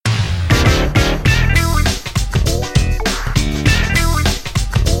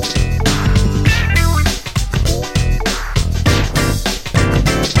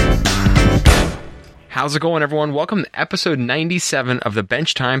How's it going, everyone? Welcome to episode 97 of the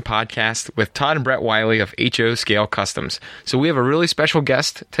Bench Time podcast with Todd and Brett Wiley of HO Scale Customs. So we have a really special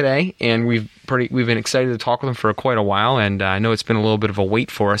guest today, and we've been excited to talk with him for quite a while, and I know it's been a little bit of a wait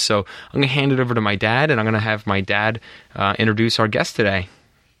for us. So I'm going to hand it over to my dad, and I'm going to have my dad introduce our guest today.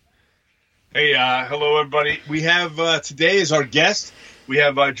 Hey, hello, everybody. We have today as our guest, we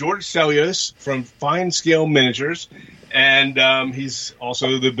have George Sellios from Fine Scale Miniatures, and he's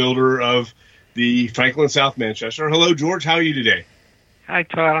also the builder of the Franklin South Manchester. Hello, George. How are you today? Hi,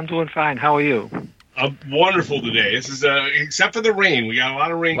 Todd. I'm doing fine. How are you? Wonderful today. This is except for the rain. We got a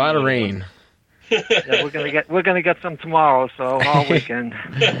lot of rain. Yeah, we're gonna get some tomorrow. So all weekend.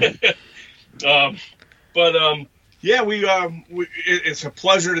 Yeah, it's a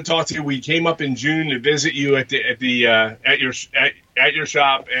pleasure to talk to you. We came up in June to visit you at your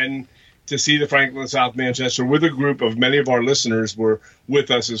shop and to see the Franklin South Manchester with a group of many of our listeners were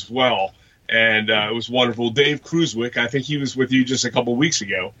with us as well. And it was wonderful. Dave Cruzwick, I think he was with you just a couple weeks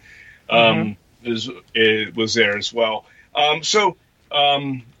ago, it was there as well.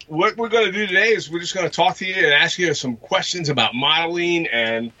 What we're going to do today is we're just going to talk to you and ask you some questions about modeling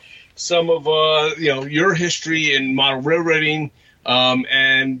and some of your history in model railroading.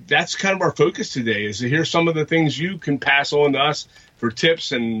 And that's kind of our focus today, is to hear some of the things you can pass on to us for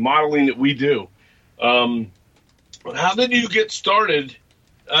tips and modeling that we do. How did you get started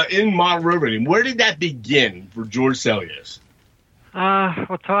in model railroading? Where did that begin for George Sellios?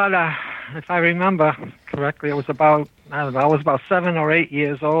 Well, Todd, if I remember correctly, it was about, I was about 7 or 8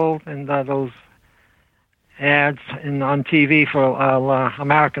 years old, and those ads on TV for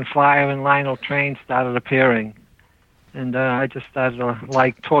American Flyer and Lionel trains started appearing. And I just started to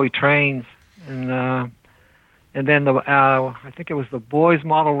like toy trains. And then I think it was the Boys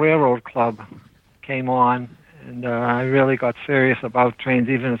Model Railroad Club came on. And I really got serious about trains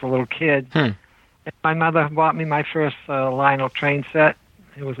even as a little kid. And my mother bought me my first Lionel train set.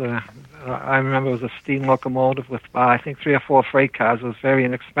 It was I remember it was a steam locomotive with, I think, 3 or 4 freight cars. It was very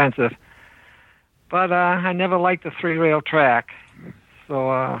inexpensive. But I never liked the 3-rail track.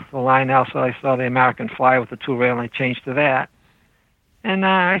 So the Lionel, so I saw the American Flyer with the 2-rail, and I changed to that. And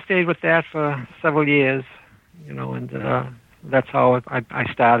I stayed with that for several years, and that's how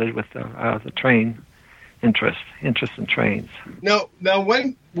I started with the train interest in trains. Now,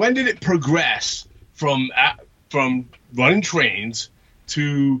 when did it progress from running trains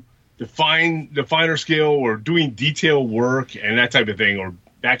to the finer scale, or doing detail work and that type of thing, or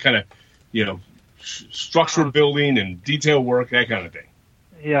that kind of structure building and detail work, that kind of thing?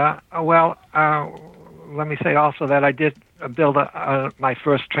 Yeah. Well, let me say also that I did build my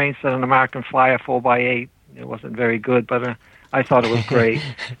first train set, an American Flyer 4x8. It wasn't very good, but I thought it was great.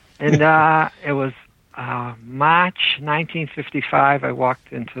 And it was March 1955, I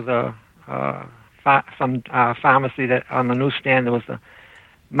walked into the pharmacy that on the newsstand. There was the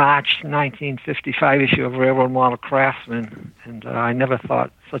March 1955 issue of Railroad Model Craftsman, and I never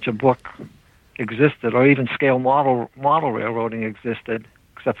thought such a book existed, or even scale model railroading existed,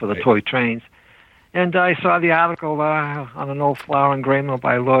 except for the toy trains. And I saw the article on an old flower engraving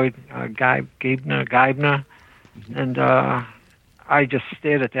by Lloyd Geibner, and I just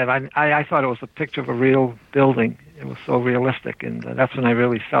stared at that. I thought it was a picture of a real building. It was so realistic, and that's when I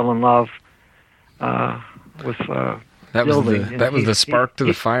really fell in love with building. That was the spark to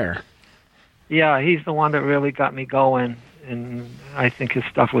the fire. Yeah, he's the one that really got me going, and I think his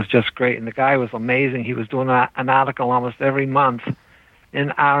stuff was just great. And the guy was amazing. He was doing an article almost every month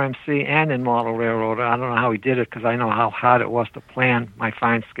in RMC and in Model Railroader. I don't know how he did it, because I know how hard it was to plan my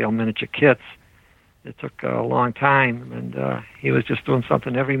fine scale miniature kits. It took a long time, and he was just doing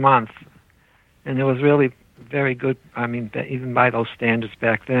something every month. And it was really very good, I mean, even by those standards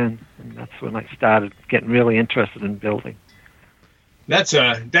back then. And that's when I started getting really interested in building. What's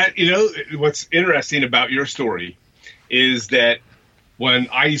interesting about your story is that when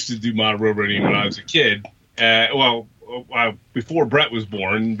I used to do model railroading when I was a kid, before Brett was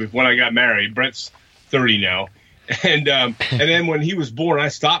born, when I got married, Brett's 30 now. And then when he was born, I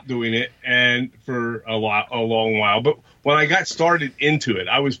stopped doing it, and for a long while. But when I got started into it,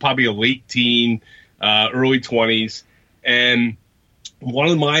 I was probably a late teen, early 20s, and one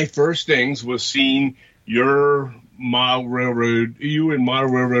of my first things was seeing you in Model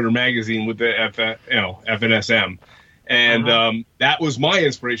Railroader magazine with the FNSM, and that was my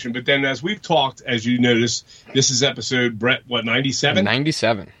inspiration. But then, as we've talked, as you notice, this is episode, Brett, what, 97?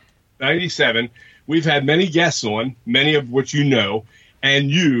 97. We've had many guests on, many of which and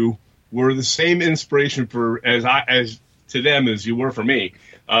you were the same inspiration as to them as you were for me.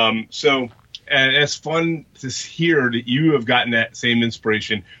 So it's fun to hear that you have gotten that same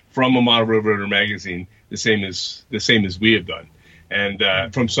inspiration from a Model Railroader magazine, the same as we have done,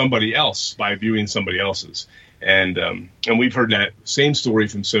 and from somebody else by viewing somebody else's, and we've heard that same story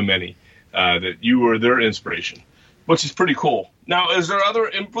from so many that you were their inspiration, which is pretty cool. Now, is there other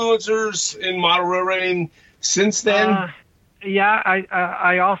influencers in model railroading since then? Yeah,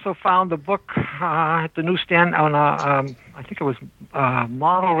 I also found a book at the newsstand on I think it was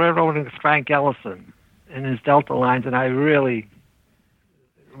Model Railroading with Frank Ellison and his Delta lines, and I really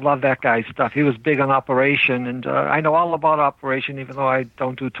love that guy's stuff. He was big on operation, and I know all about operation, even though I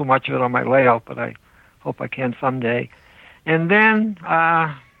don't do too much of it on my layout, but I hope I can someday. And then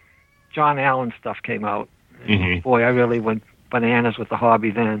John Allen stuff came out. Mm-hmm. Boy, I really went bananas with the hobby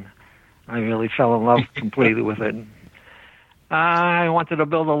then. I really fell in love completely with it. I wanted to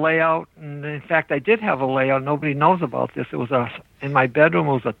build a layout, and in fact, I did have a layout. Nobody knows about this. It was in my bedroom.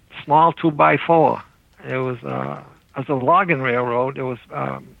 It was a small 2x4. It was a logging railroad. It was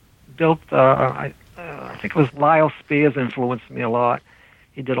built. I think it was Lyle Spears influenced me a lot.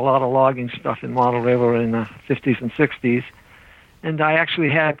 He did a lot of logging stuff in model railroad in the 50s and 60s, and I actually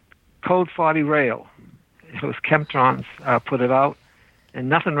had Code 40 rail. It was Chemtrons put it out. And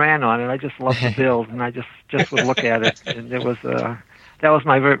nothing ran on it. I just loved the build, and I just would look at it. And it was that was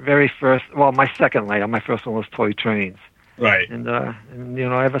my very first. Well, my second layout. My first one was Toy Trains. Right. And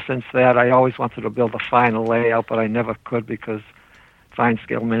ever since that, I always wanted to build a final layout, but I never could because fine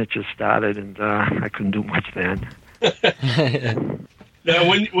scale miniatures started, and I couldn't do much then. Now,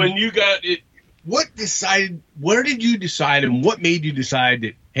 when you got it, where did you decide, and what made you decide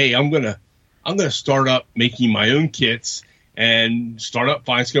that, hey, I'm gonna start up making my own kits and start up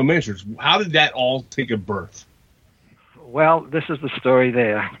fine scale miniatures? How did that all take a birth? Well, this is the story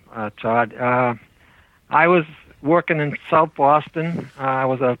there, Todd. I was working in South Boston. I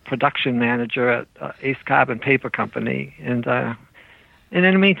was a production manager at Ace Carbon Paper Company, and in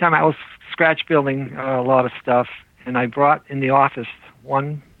the meantime, I was scratch building a lot of stuff. And I brought in the office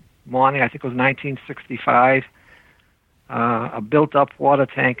one morning, I think it was 1965, a built-up water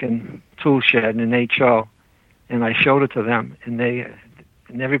tank and tool shed in an HO. And I showed it to them, and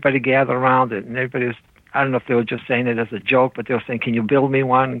everybody gathered around it, and everybody was, I don't know if they were just saying it as a joke, but they were saying, "Can you build me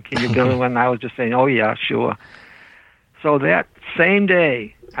one? Can you build me one?" And I was just saying, "Oh yeah, sure." So that same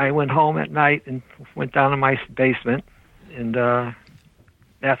day, I went home at night and went down to my basement, and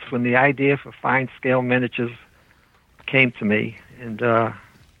that's when the idea for fine scale miniatures came to me, and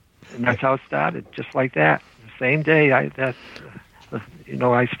that's how it started, just like that. The same day, I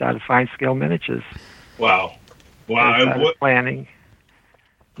started fine scale miniatures. Wow. Wow. And what planning?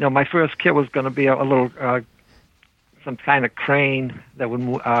 My first kit was going to be a little, some kind of crane that would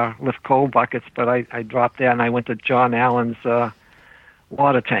lift coal buckets, but I dropped that and I went to John Allen's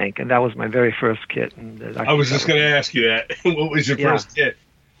water tank, and that was my very first kit. And I was just going to ask you that. What was your first kit?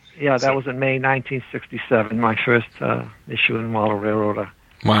 Yeah, that was in May 1967, my first issue in Model Railroader.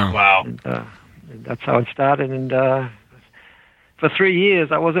 Wow. And that's how it started, and for 3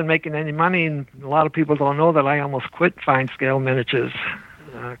 years, I wasn't making any money, and a lot of people don't know that I almost quit fine scale miniatures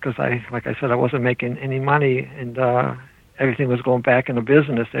because like I said, I wasn't making any money, and everything was going back into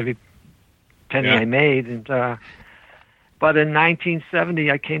business. Every penny I made, and but in 1970,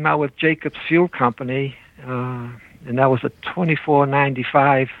 I came out with Jacobs Fuel Company, and that was a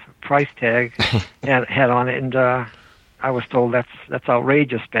 $24.95 price tag had on it, and I was told that's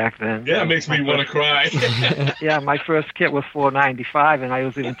outrageous back then. Yeah, it makes me want to cry. Yeah, my first kit was $4.95, and I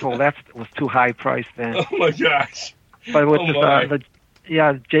was even told that was too high price then. Oh my gosh! But with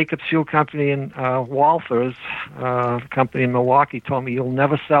Jacobs Fuel Company and Walthers, company in Milwaukee, told me you'll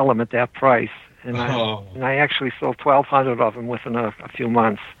never sell them at that price, and I actually sold 1,200 of them within a few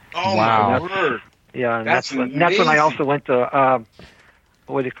months. Oh wow! My word! Yeah, and that's when I also went to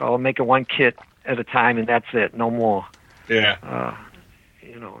make it one kit at a time, and that's it, no more. Yeah.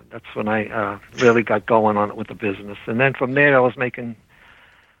 That's when I really got going on it with the business. And then from there, I was making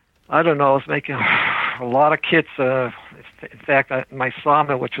a lot of kits. In fact, my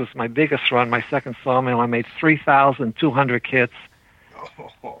sawmill, which was my biggest run, my second sawmill, I made 3,200 kits,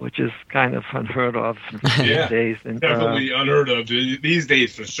 which is kind of unheard of these days. And, definitely unheard of. These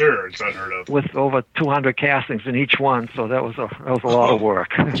days, for sure, it's unheard of. With over 200 castings in each one, so that was a lot of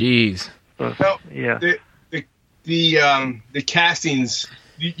work. Jeez. So, yeah. The castings,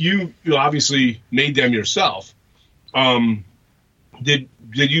 you obviously made them yourself. Did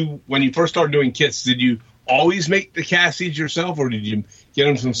you, when you first started doing kits, did you always make the castings yourself, or did you get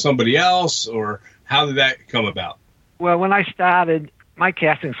them from somebody else, or how did that come about? Well, when I started, my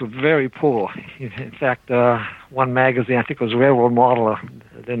castings were very poor. In fact, one magazine, I think it was Railroad Modeler,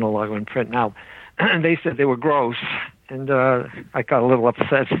 they're no longer in print now, and they said they were gross. and I got a little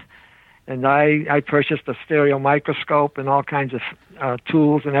upset. And I purchased a stereo microscope and all kinds of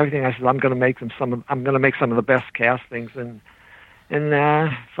tools and everything. I said I'm going to make some of the best castings, and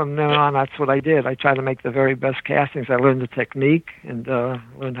from there on, that's what I did. I tried to make the very best castings. I learned the technique and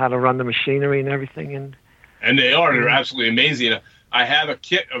learned how to run the machinery and everything. And they're absolutely amazing. I have a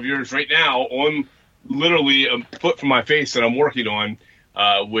kit of yours right now on literally a foot from my face that I'm working on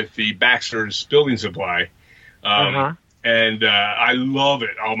with the Baxter's building supply. And I love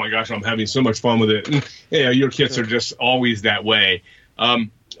it. Oh, my gosh, I'm having so much fun with it. And, your kits are just always that way.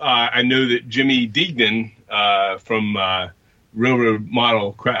 I know that Jimmy Deignan from Railroad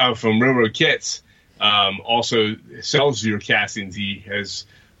Kits also sells your castings. He has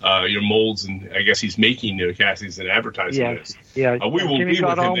your molds, and I guess he's making your castings and advertising this. Yeah, we will Jimmy be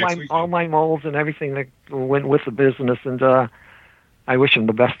got with him next week. all my molds and everything that went with the business, and I wish him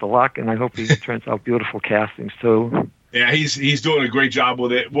the best of luck, and I hope he turns out beautiful castings, too. Yeah, he's doing a great job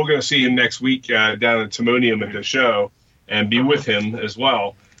with it. We're going to see him next week down at Timonium at the show, and be with him as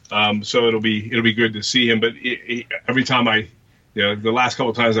well. So it'll be good to see him. But every time the last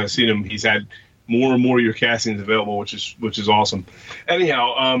couple of times I've seen him, he's had more and more of your castings available, which is awesome.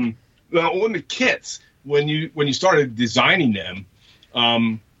 Anyhow, now on the kits, when you started designing them,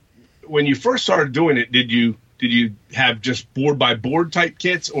 when you first started doing it, did you have just board by board type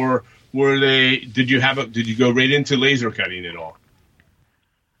kits, or did you go right into laser cutting at all?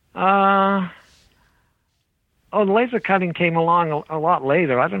 The laser cutting came along a lot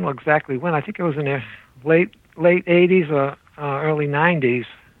later. I don't know exactly when. I think it was in the late 80s or early 90s.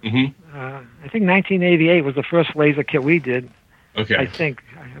 Mm-hmm. I think 1988 was the first laser kit we did. Okay. I think.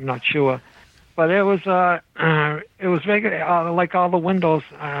 I'm not sure. But it was regular, like all the windows.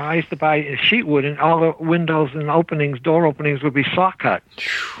 I used to buy sheet wood, and all the windows and door openings would be saw cut.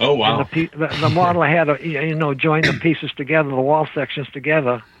 Oh wow! And the model had to join the pieces together, the wall sections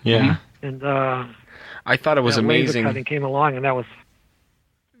together. Yeah. And I thought it was amazing. Laser cutting came along, and that was.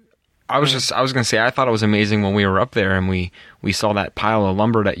 I was going to say, I thought it was amazing when we were up there and we saw that pile of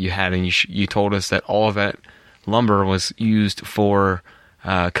lumber that you had, and you told us that all of that lumber was used for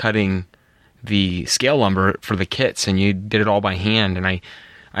cutting the scale lumber for the kits, and you did it all by hand. And I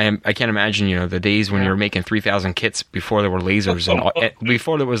can't imagine, the days when you were making 3,000 kits before there were lasers and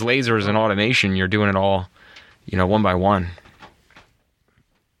before there was lasers and automation. You're doing it all, one by one.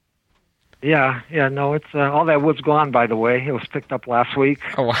 Yeah, no, it's all that wood's gone. By the way, it was picked up last week.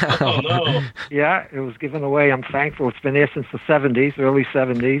 Oh wow! Oh no! Yeah, it was given away. I'm thankful. It's been there since the '70s, early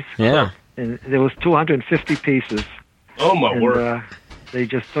 '70s. Yeah, and there was 250 pieces. Oh my word! They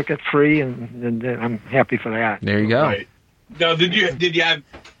just took it free, and I'm happy for that. There you go. Right. Now, did you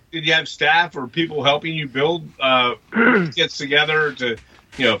have staff or people helping you build kits together to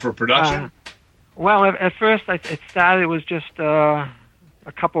for production? Well, at first it started. It was just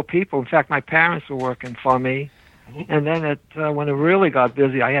a couple of people. In fact, my parents were working for me, and then when it really got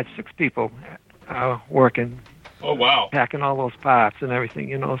busy, I had 6 people working. Oh wow! Packing all those parts and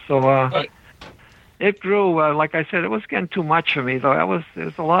everything, So right. It grew. Like I said, it was getting too much for me, though. There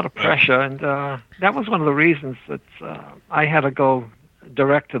was a lot of pressure, and that was one of the reasons that I had to go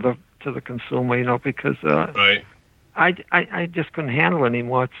direct to the consumer, because right. I just couldn't handle it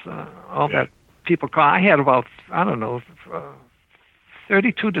anymore. It's all that people call. I had about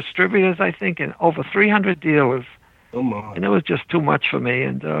 32 distributors, I think, and over 300 dealers. Oh my! And it was just too much for me,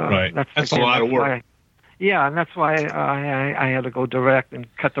 and right. That's a lot of work. And that's why I had to go direct and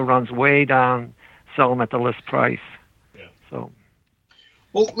cut the runs way down, sell them at the list price. Yeah. So.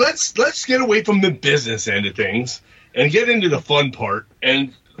 Well, let's get away from the business end of things and get into the fun part.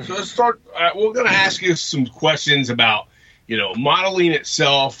 And so let's start. We're going to ask you some questions about modeling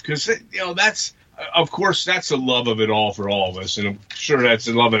itself, because that's. Of course, that's the love of it all for all of us, and I'm sure that's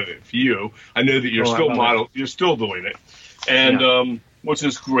the love of it for you. I know that you're you're still doing it, and which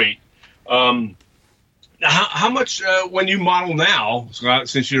is great. How much when you model now, Scott,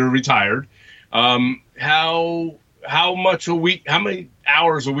 since you're retired, how much a week? How many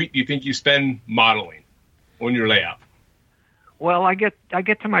hours a week do you think you spend modeling on your layout? Well, I get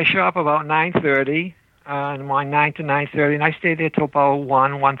to my shop about 9:30. And my 9 to 9:30, and I stay there till about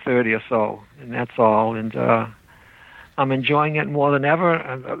 1:30 or so, and that's all. And I'm enjoying it more than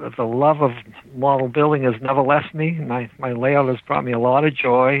ever. The love of model building has never left me. My layout has brought me a lot of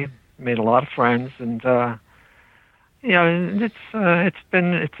joy, made a lot of friends, and it's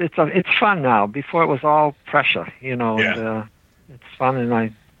fun now. Before it was all pressure, and it's fun, and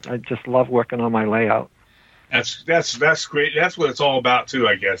I just love working on my layout. That's great. That's what it's all about too,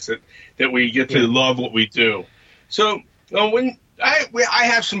 I guess. That we get to love what we do. So when I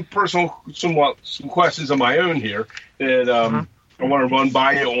have some questions of my own here that I want to run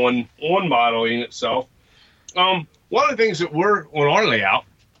by you on modeling itself. One of the things that we're on our layout,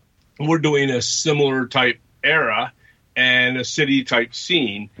 we're doing a similar type era and a city type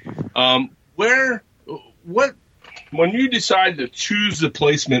scene. When you decide to choose the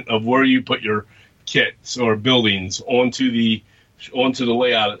placement of where you put your kits or buildings onto the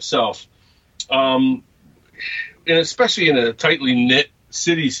layout itself, and especially in a tightly knit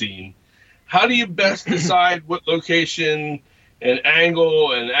city scene, how do you best decide what location and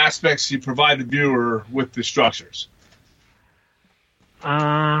angle and aspects you provide the viewer with the structures?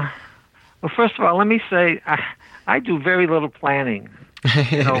 Well, first of all, let me say I do very little planning.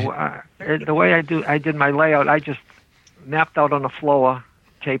 The way I did my layout, I just mapped out on the floor,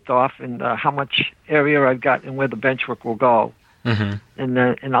 taped off, and how much area I've got and where the benchwork will go. Mm-hmm.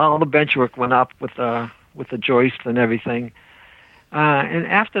 And all the benchwork went up with the joist and everything. And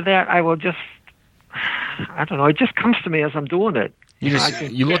after that, I will just, I don't know, it just comes to me as I'm doing it. You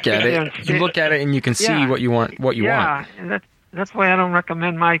look at it, and you can see what you want. Yeah, and that's why I don't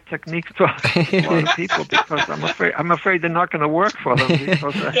recommend my techniques to a lot of people, because I'm afraid they're not going to work for them.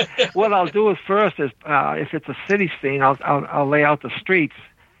 Because what I'll do first is if it's a city scene, I'll lay out the streets,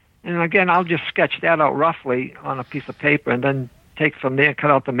 and again I'll just sketch that out roughly on a piece of paper, and then take from there,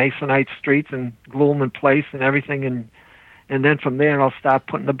 cut out the masonite streets and glue them in place and everything, and then from there I'll start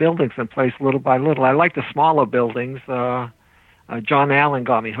putting the buildings in place little by little. I like the smaller buildings. John Allen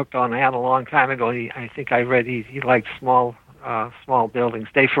got me hooked on that a long time ago. I think I read he liked small buildings.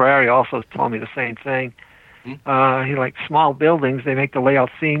 Dave Ferrari also told me the same thing. He liked small buildings. They make the layout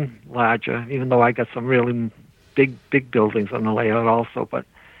seem larger, even though I got some really big buildings on the layout also. But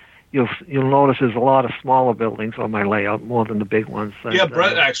you'll notice there's a lot of smaller buildings on my layout, more than the big ones. Yeah,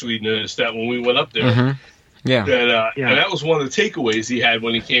 Brett actually noticed that when we went up there. Mm-hmm. Yeah. And that was one of the takeaways he had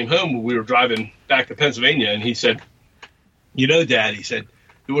when he came home when we were driving back to Pennsylvania. And he said, Dad, he said,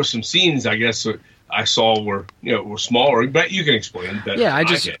 there were some scenes, I guess, I saw were smaller, but you can explain that. Yeah,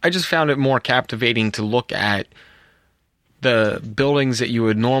 I just found it more captivating to look at the buildings that you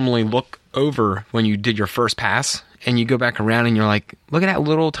would normally look over when you did your first pass, and you go back around and you're like, look at that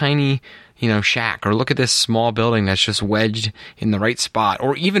little tiny, shack, or look at this small building that's just wedged in the right spot,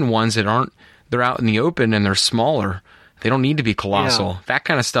 or even ones that they're out in the open and they're smaller. They don't need to be colossal. Yeah. That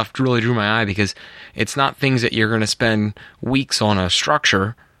kind of stuff really drew my eye, because it's not things that you're going to spend weeks on a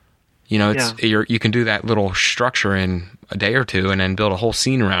structure. You can do that little structure in a day or two and then build a whole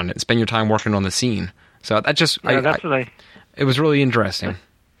scene around it and spend your time working on the scene. So that just, it was really interesting.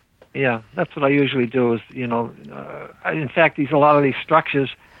 Yeah, that's what I usually do is, in fact, a lot of these structures,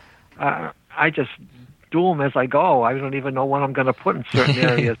 I just do them as I go. I don't even know what I'm going to put in certain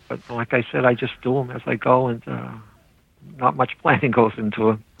areas, but like I said, I just do them as I go, and not much planning goes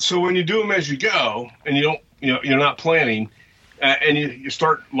into it. So when you do them as you go, and you're not planning, and you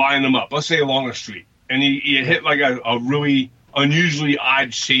start lining them up, let's say along a street, and you hit like a really unusually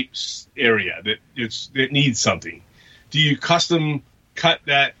odd shaped area that needs something. Do you custom cut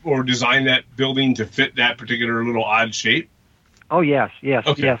that or design that building to fit that particular little odd shape? Oh, yes.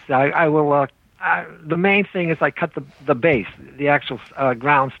 Okay. Yes. I will. The main thing is I cut the base, the actual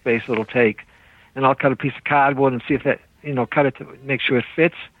ground space it'll take, and I'll cut a piece of cardboard and see if that, cut it to make sure it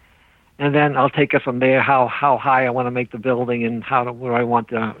fits. And then I'll take it from there, how high I want to make the building and where I want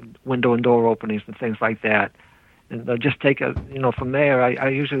the window and door openings and things like that. And I'll just take it, from there. I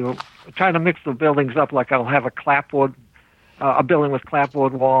usually will try to mix the buildings up, like I'll have a building with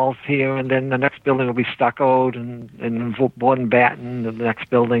clapboard walls here, and then the next building will be stuccoed and board and batten, the next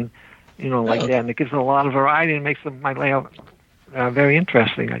building, like that. And it gives it a lot of variety and makes my layout very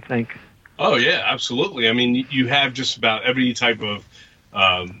interesting, I think. Oh, yeah, absolutely. I mean, you have just about every type of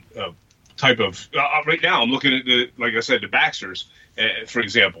right now I'm looking at the Baxters, for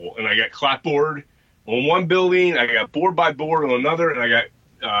example, and I got clapboard on one building, I got board by board on another, and I got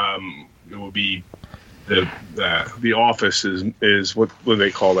it will be the office is what do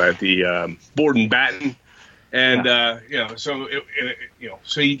they call that, the board and batten, and so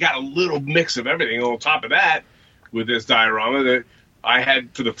so you got a little mix of everything on top of that with this diorama that I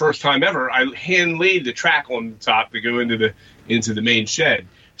had for the first time ever. I hand laid the track on the top to go into the main shed.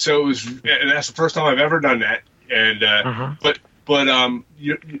 So and that's the first time I've ever done that. And but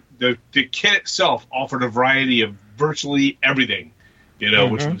the kit itself offered a variety of virtually everything,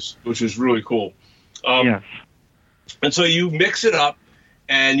 which was really cool. Yes. And so you mix it up,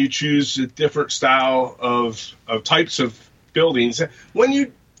 and you choose a different style of types of buildings. When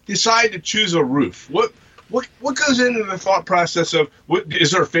you decide to choose a roof, what goes into the thought process of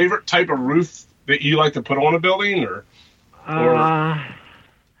is there a favorite type of roof that you like to put on a building, or?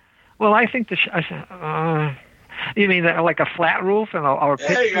 Well, I think you mean like a flat roof or a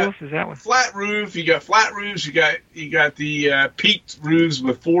pitched roof? Is that what? Flat roof. You got flat roofs. You got the peaked roofs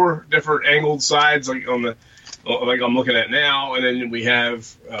with 4 different angled sides, like I'm looking at now, and then we have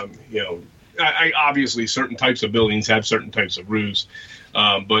I obviously certain types of buildings have certain types of roofs,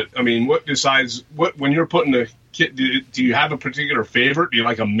 but I mean, when you're putting the kit? Do you have a particular favorite? Do you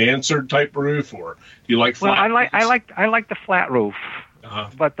like a mansard type roof, or do you like flat? Well, I like the flat roof.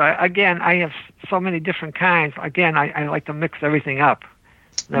 But again, I have so many different kinds. Again, I like to mix everything up.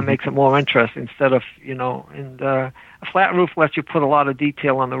 That makes it more interesting instead of, and a flat roof lets you put a lot of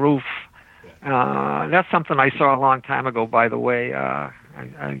detail on the roof. That's something I saw a long time ago, by the way. I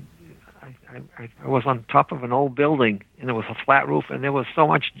was on top of an old building, and it was a flat roof, and there was so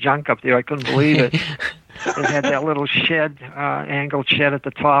much junk up there, I couldn't believe it. It had that little shed, angled shed at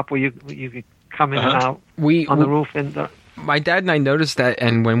the top where you could come in and out on the roof. And my dad and I noticed that,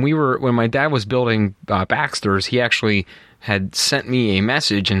 and when my dad was building Baxter's, he actually had sent me a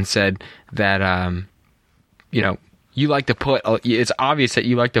message and said that, you like to put, it's obvious that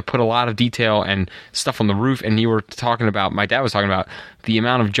you like to put a lot of detail and stuff on the roof, and my dad was talking about the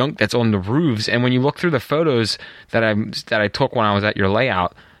amount of junk that's on the roofs, and when you look through the photos that I took when I was at your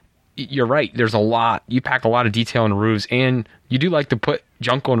layout, you're right, there's a lot, you pack a lot of detail on the roofs, and you do like to put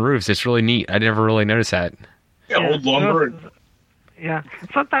junk on roofs. It's really neat. I never really noticed that. Yeah, old lumber. Yeah,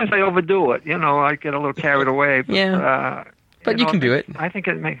 sometimes I overdo it. I get a little carried away. But, but you can do it. I think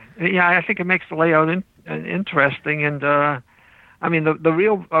it makes the layout interesting. And I mean, the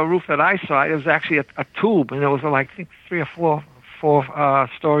real roof that I saw, it was actually a tube, and it was like I think 3 or 4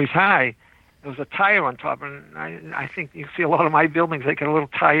 stories high. There was a tire on top, and I think you see a lot of my buildings. They got little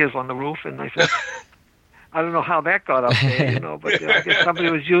tires on the roof, and I said, I don't know how that got up there, but I guess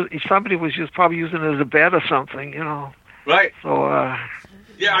somebody was probably using it as a bed or something, Right. So.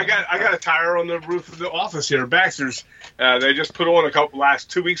 Yeah, I got a tire on the roof of the office here at Baxter's. They just put on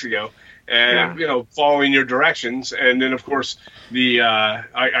last 2 weeks ago, and following your directions, and then of course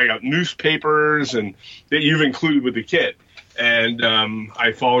I got newspapers and that you've included with the kit, and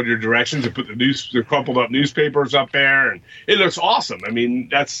I followed your directions and put the crumpled up newspapers up there, and it looks awesome. I mean,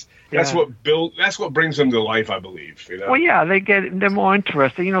 that's what brings them to life, I believe. Well, yeah, they're more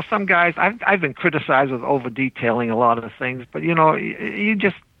interesting. Some guys I've been criticized with over detailing a lot of the things, but you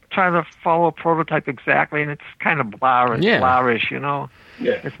just try to follow a prototype exactly, and it's kind of blarish, Yeah.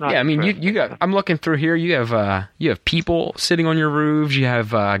 It's not. Yeah, I mean, you got. I'm looking through here. You have people sitting on your roofs. You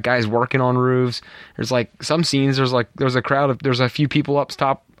have guys working on roofs. There's like some scenes. There's a crowd of. There's a few people up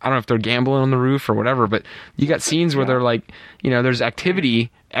top. I don't know if they're gambling on the roof or whatever, but you got scenes where they're like, there's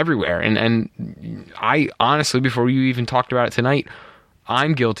activity everywhere. And I honestly, before you even talked about it tonight,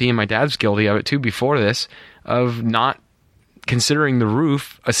 I'm guilty, and my dad's guilty of it too. Before this, of not considering the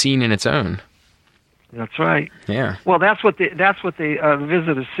roof a scene in its own. That's right. Yeah. Well, that's what the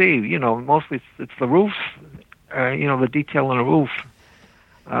visitors see. Mostly it's the roofs. The detail on the roof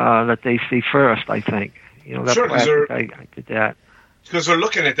that they see first. I think. That's sure, why I did that. Because they're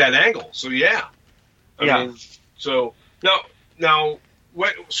looking at that angle. So yeah. I mean, so now,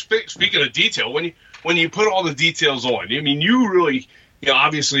 speaking of detail, when you put all the details on, I mean, you really,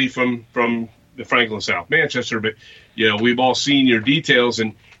 obviously from the Franklin South Manchester, but we've all seen your details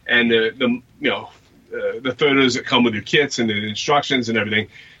and the photos that come with your kits and the instructions and everything.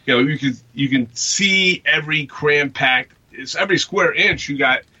 You can see every cram-packed, every square inch you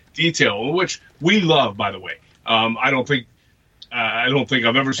got detail, which we love, by the way. I don't think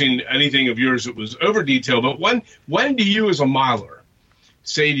I've ever seen anything of yours that was over detailed. But when do you, as a miler,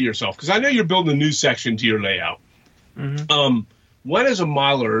 say to yourself, because I know you're building a new section to your layout. Mm-hmm. When, as a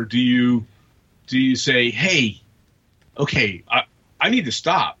miler, do you say, "Hey, okay, I need to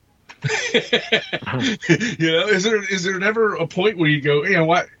stop"? Is there never a point where you go,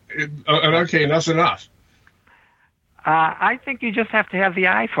 what? Okay, enough's enough. I think you just have to have the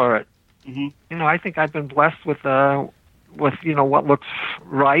eye for it. Mm-hmm. I think I've been blessed with what looks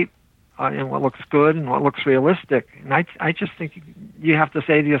right and what looks good and what looks realistic. And I just think you have to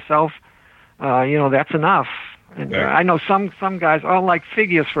say to yourself, that's enough. And I know some guys, like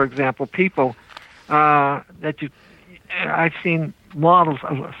figures, for example, people I've seen models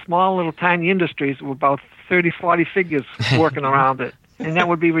of small little tiny industries with about 30, 40 figures working around it. And that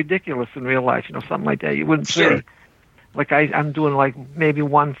would be ridiculous in real life, something like that. You wouldn't see. Like I'm doing like maybe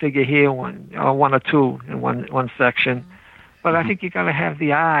one figure here, one or two in one section. But I think you got to have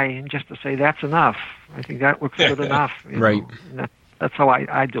the eye and just to say that's enough. I think that looks good enough. Right. That's how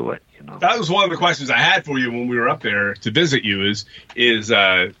I do it. That was one of the questions I had for you when we were up there to visit you is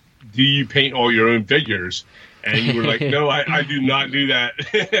do you paint all your own figures? And you were like, no, I do not do that.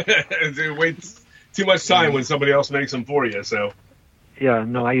 It waits too much time when somebody else makes them for you. So Yeah,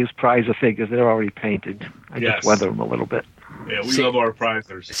 no, I use Prizer figures. They're already painted. I just weather them a little bit. Yeah, we love our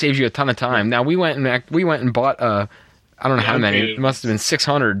Prizers. It saves you a ton of time. Now we went and bought I don't know how many. It must have been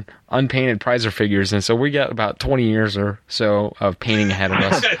 600 unpainted Prizer figures, and so we got about 20 years or so of painting ahead of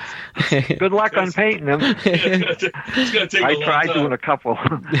us. Good luck on painting them. It's gonna take I tried doing a couple.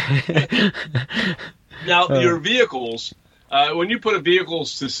 Now, your vehicles, when you put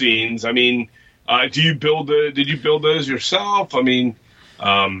vehicles to scenes, I mean, did you build those yourself? I mean,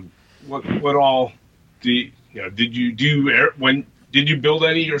 what all did you do when? Did you build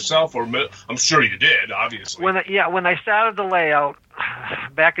any yourself, or I'm sure you did, obviously. When I started the layout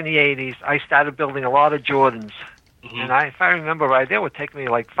back in the 80s, I started building a lot of Jordans. Mm-hmm. And if I remember right, they would take me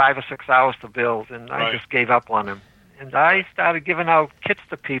like 5 or 6 hours to build, and I just gave up on them. And I started giving out kits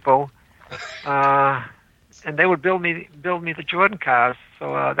to people, and they would build me the Jordan cars.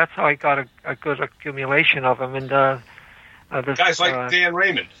 So that's how I got a good accumulation of them. And guys like Dan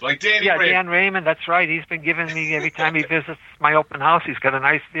Raymond, Dan Raymond, that's right. He's been giving me, every time he visits my open house, he's got a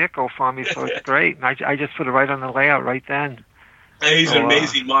nice vehicle for me, so it's great. And I just put it right on the layout right then. And he's an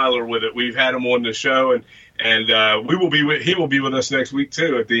amazing miler with it. We've had him on the show, and he will be with us next week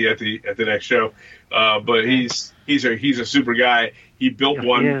too at the next show. But he's a super guy. He built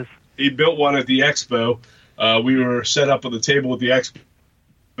one. He built one at the expo. We were set up at the table at the expo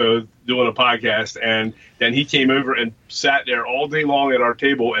doing a podcast, and then he came over and sat there all day long at our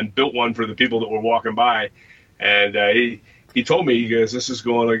table and built one for the people that were walking by. And he told me, he goes, this is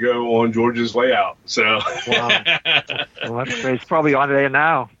going to go on George's layout. So wow. Well, that's great. It's probably on there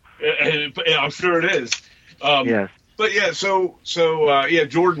now. I'm sure it is. Yes. But yeah, so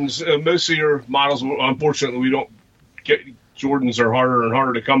Jordans, most of your models, unfortunately, we don't get. Jordans are harder and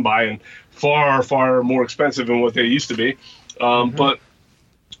harder to come by, and far, far more expensive than what they used to be. But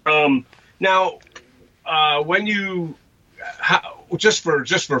now, when you just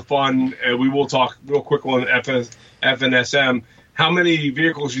for fun, we will talk real quick on FNSM. How many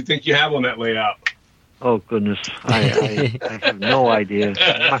vehicles you think you have on that layout? Oh goodness, I have no idea.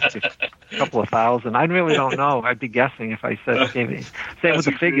 It must be a couple of thousand. I really don't know. I'd be guessing if I said same with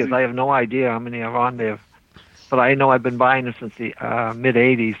the figures. Crazy. I have no idea how many are on there. But I know I've been buying them since the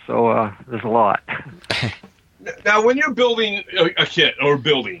mid-'80s, so there's a lot. Now, when you're building a kit or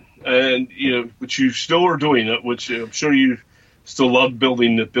building, and which you still are doing it, which I'm sure you still love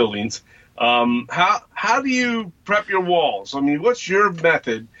building the buildings, how do you prep your walls? I mean, what's your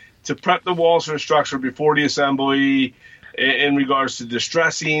method to prep the walls for the structure before the assembly in regards to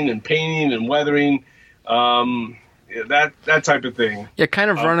distressing and painting and weathering? That type of thing. Yeah, kind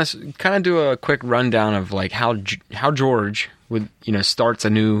of do a quick rundown of like how George would starts a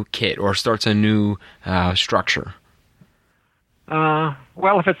new kit or starts a new structure. Well,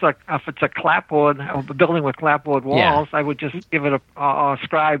 if it's a clapboard, a building with clapboard walls, I would just give it a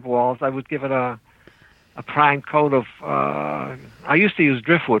scribe walls. I would give it a prime coat of. I used to use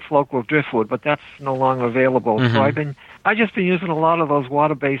driftwood, Flokewood driftwood, but that's no longer available. Mm-hmm. So I just been using a lot of those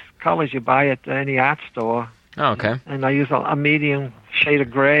water-based colors you buy at any art store. Oh, okay. And I use a medium shade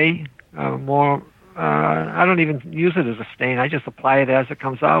of gray. I don't even use it as a stain. I just apply it as it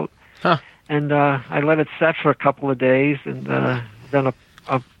comes out. Huh. And I let it set for a couple of days, and then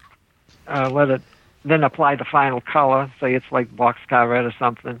apply the final color. Say it's like boxcar red or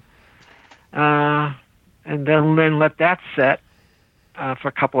something. And then let that set for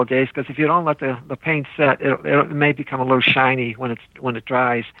a couple of days, because if you don't let the paint set, it may become a little shiny when it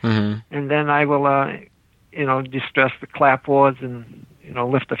dries. Mm-hmm. And then I will distress the clapboards and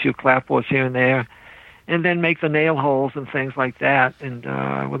lift a few clapboards here and there, and then make the nail holes and things like that. And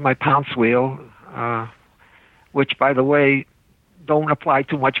with my pounce wheel, which by the way, don't apply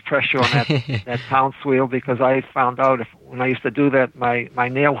too much pressure on that pounce wheel, because I found out when I used to do that, my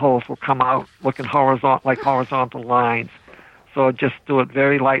nail holes will come out looking horizontal lines. So just do it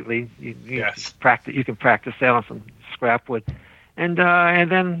very lightly. You can practice that on some scrap wood, and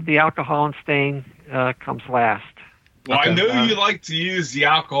then the alcohol and stain comes last. Well, okay. I know you like to use the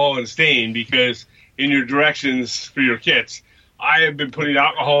alcohol and stain, because in your directions for your kits, I have been putting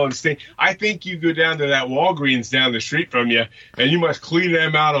alcohol and stain. I think you go down to that Walgreens down the street from you, and you must clean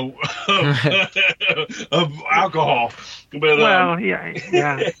them out of alcohol. But,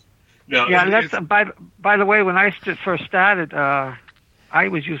 yeah. No, yeah, that's by the way, when I first started, I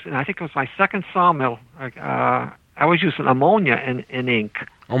was using, I think it was my second sawmill. I was using ammonia in ink.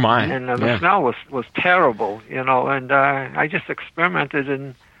 Oh my! And the smell was terrible, And I just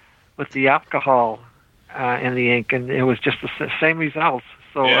experimented with the alcohol in the ink, and it was just the same results.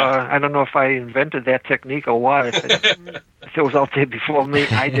 So I don't know if I invented that technique or what. If it was out there before me,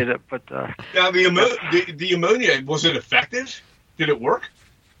 I did it. But now the ammonia, was it effective? Did it work?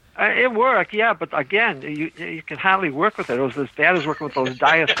 It worked, yeah. But again, you can hardly work with it. It was as bad as working with those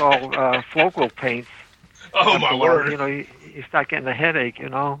Diasol Flocal paints. Oh my word! You know, you start getting a headache. You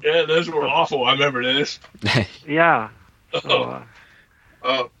know. Yeah, those were awful. I remember this. Yeah. So,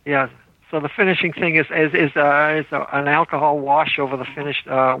 yeah. So the finishing thing is an alcohol wash over the finished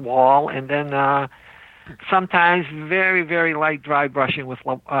wall, and then sometimes very, very light dry brushing with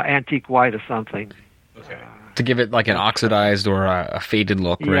antique white or something. Okay. To give it like an oxidized or a faded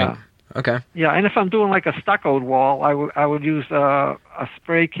look, right? Yeah. Okay. Yeah, and if I'm doing like a stuccoed wall, I would use a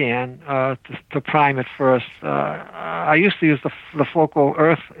spray can to prime it first. I used to use the Flocal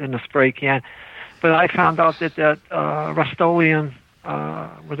Earth in the spray can, but I found out that Rust-Oleum,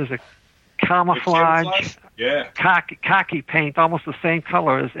 what is it, camouflage? Yeah. Khaki paint, almost the same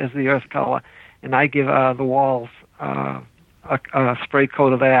color as the Earth color, and I give the walls a spray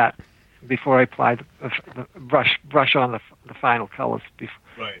coat of that before I apply the brush on the final colors.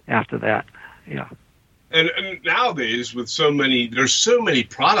 Right. After that, yeah. And nowadays, with there's so many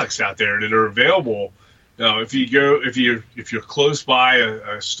products out there that are available. Now, if you're close by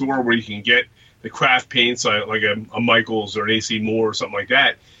a store where you can get the craft paints, like a Michaels or an AC Moore or something like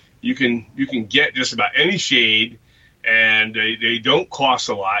that, you can get just about any shade, and they don't cost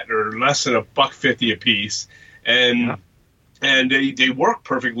a lot. They're less than $1.50 a piece, and they work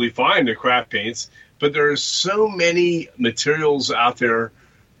perfectly fine. The craft paints, but there's so many materials out there.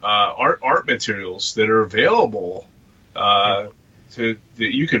 Art materials that are available that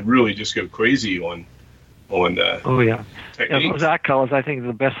you could really just go crazy on. Oh yeah, techniques. Those art colors, I think, are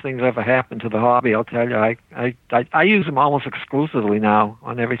the best things that ever happened to the hobby. I'll tell you, I use them almost exclusively now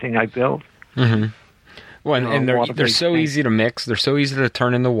on everything I build. Mm-hmm. Well, and they're so easy to mix. They're so easy to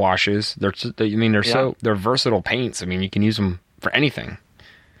turn into washes. They're versatile paints. I mean, you can use them for anything.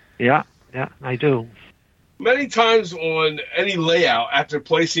 Yeah, I do. Many times on any layout, after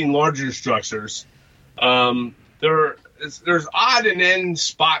placing larger structures, there's odd and end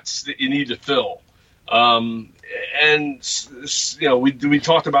spots that you need to fill. We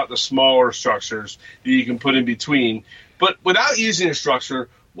talked about the smaller structures that you can put in between. But without using a structure,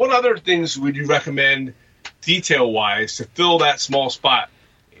 what other things would you recommend detail-wise to fill that small spot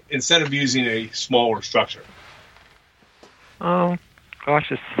instead of using a smaller structure? Gosh,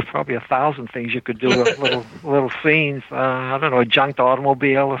 there's probably 1,000 things you could do with little scenes. I don't know, a junked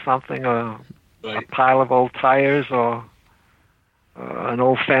automobile or something, or a pile of old tires, or an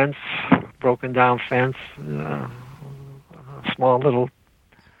old fence, broken down fence, a small little,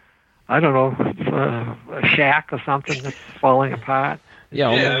 I don't know, a shack or something that's falling apart.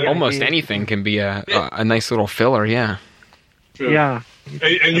 Yeah, almost anything can be a nice little filler. Yeah. True. Yeah.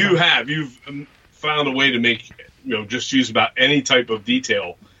 And you've found a way to make. Just use about any type of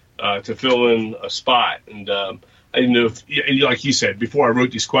detail to fill in a spot. And I didn't know like you said, before I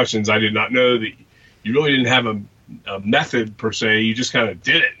wrote these questions, I did not know that you really didn't have a method per se. You just kind of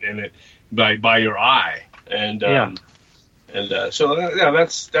did it, and it by your eye. And that's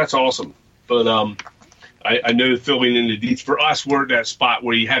awesome. But I know filling in the details for us, we're at that spot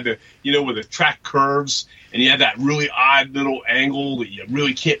where you had to, where the track curves, and you have that really odd little angle that you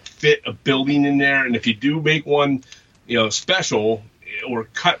really can't fit a building in there. And if you do make one, special, or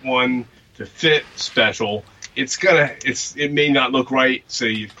cut one to fit special, it may not look right. So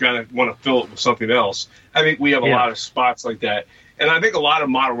you've got to want to fill it with something else. I think we have a lot of spots like that. And I think a lot of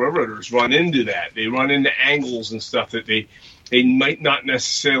model railroaders run into that. They run into angles and stuff that they might not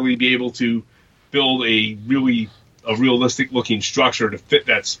necessarily be able to build a realistic looking structure to fit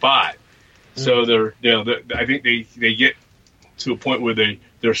that spot. So I think they get to a point where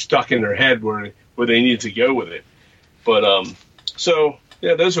they're stuck in their head where they need to go with it. But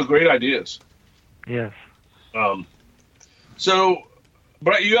those are great ideas. Yes. So,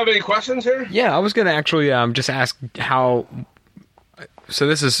 Brett, you have any questions here? Yeah, I was going to actually just ask how. So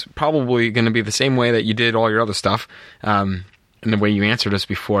this is probably going to be the same way that you did all your other stuff, and the way you answered us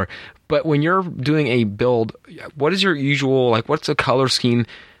before. But when you're doing a build, what is your usual, what's a color scheme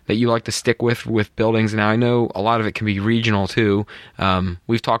that you like to stick with buildings? Now, I know a lot of it can be regional too.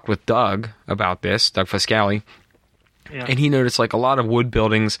 We've talked with Doug about this, Doug Foscali, and he noticed a lot of wood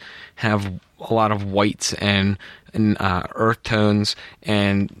buildings have a lot of whites and earth tones,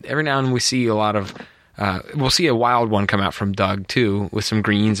 and every now and then we see a lot of we'll see a wild one come out from Doug too, with some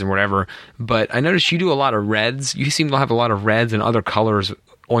greens and whatever. But I noticed you do a lot of reds. You seem to have a lot of reds and other colors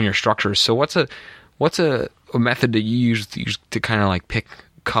on your structures. So what's a method that you use to kind of pick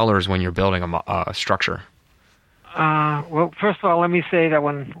colors when you're building a structure? Well, first of all, let me say that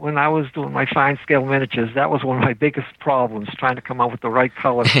when I was doing my fine scale miniatures, that was one of my biggest problems, trying to come up with the right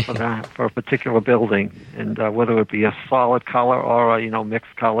color for a particular building, and whether it be a solid color or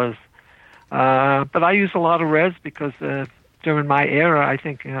mixed colors. But I use a lot of reds because during my era, I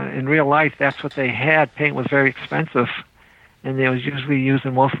think in real life that's what they had. Paint was very expensive, and they was usually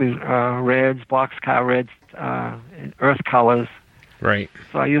using mostly reds, boxcar reds, and earth colors. Right.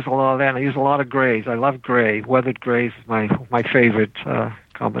 So I use a lot of that. And I use a lot of grays. I love gray. Weathered grays is my favorite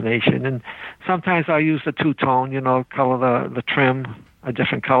combination. And sometimes I use the two-tone, color the trim a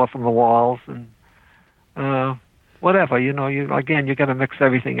different color from the walls and whatever. You got to mix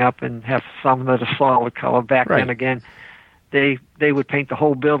everything up and have some that are solid color. Back right. then, again, they would paint the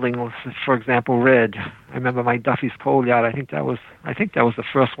whole building with, for example, red. I remember my Duffy's Coal Yard. I think that was the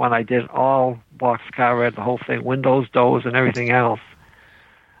first one I did, all boxcar red, the whole thing, windows, doors, and everything else.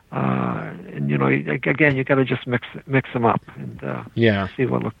 And again, you got to just mix them up and see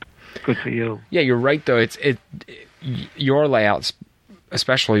what looked good for you. Yeah, you're right though. Your layouts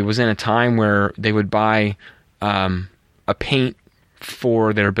especially was in a time where they would buy a paint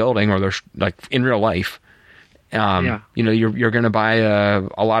for their building or their like in real life. You're going to buy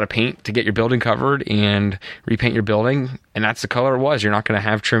a lot of paint to get your building covered and repaint your building, and that's the color it was. You're not going to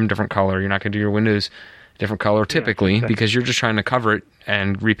have trim different color. You're not going to do your windows different color typically because you're just trying to cover it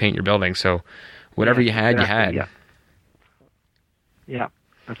and repaint your building. So whatever you had, you had. Yeah,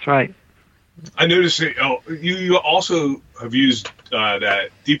 that's right. I noticed that, you also have used that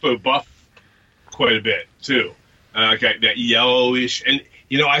Depot Buff quite a bit too. That yellowish, and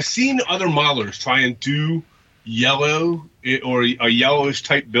I've seen other modelers try and do yellow or a yellowish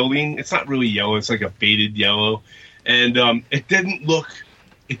type building. It's not really yellow; it's like a faded yellow, and it didn't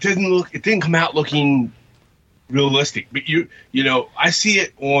come out looking realistic. But I see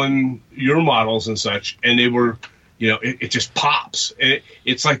it on your models and such, and they were, it just pops, and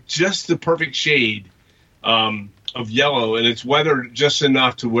it's like just the perfect shade of yellow, and it's weathered just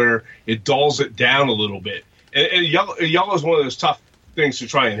enough to where it dulls it down a little bit. And yellow is one of those tough things to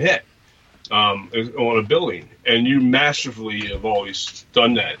try and hit on a building, and you masterfully have always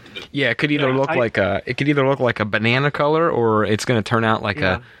done that. Yeah, it could either look like a banana color, or it's going to turn out like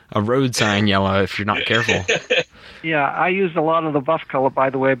a road sign yellow if you're not careful. Yeah, I used a lot of the buff color,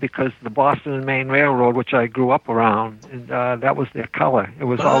 by the way, because the Boston and Maine Railroad, which I grew up around, and that was their color. It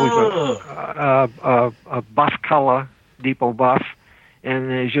was always a buff color, Depot Buff,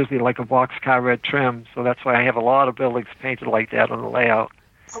 and there's usually like a boxcar red trim. So that's why I have a lot of buildings painted like that on the layout.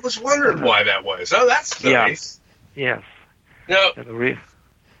 I was wondering why that was. Oh, that's nice. Yes. Now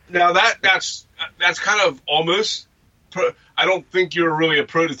that's kind of almost. I don't think you're really a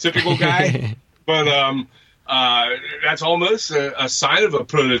prototypical guy, but that's almost a sign of a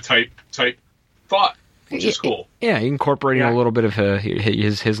prototype type thought, which is cool. Yeah, incorporating a little bit of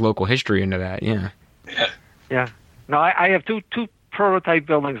his local history into that. Yeah. Yeah. No, I have two prototype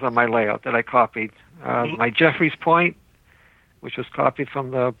buildings on my layout that I copied. My Jeffries Point, which was copied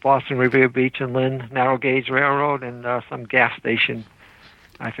from the Boston Revere Beach and Lynn Narrow Gauge Railroad, and some gas station.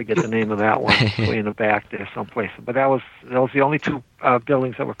 I forget the name of that one, way in the back there someplace. But that was the only two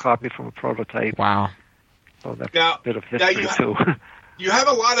buildings that were copied from a prototype. Wow. So that's a bit of history too. You have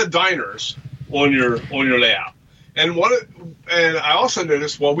a lot of diners on your layout, and I also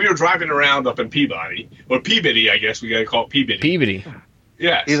noticed while we were driving around up in Peabody, I guess we got to call it Peabody. Peabody.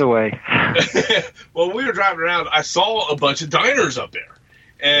 Yes. Either way. Well, we were driving around. I saw a bunch of diners up there,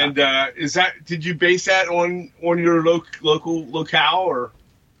 and did you base that on your local locale or?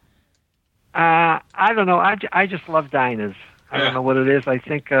 I don't know. I just love diners. I don't know what it is. I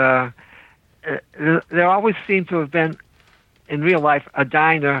think there always seemed to have been, in real life, a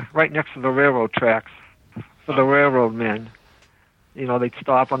diner right next to the railroad tracks for the railroad men. They'd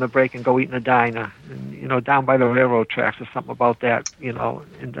stop on the break and go eat in a diner. And, down by the railroad tracks, there's something about that, And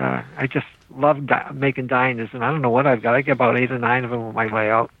I just love making diners. And I don't know what I've got. I get about 8 or 9 of them on my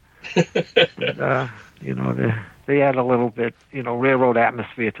layout. And, they add a little bit, railroad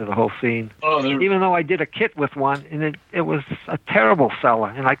atmosphere to the whole scene. Even though I did a kit with one, and it was a terrible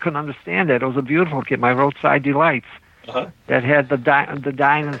seller, and I couldn't understand it. It was a beautiful kit, my Roadside Delights, that had the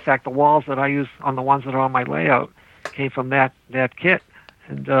dine. In fact, the walls that I use on the ones that are on my layout came from that kit.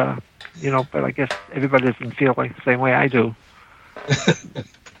 And, but I guess everybody doesn't feel like the same way I do.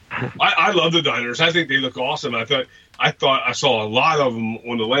 I love the diners. I think they look awesome. I thought I saw a lot of them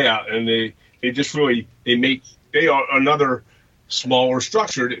on the layout, and they just really, they are another smaller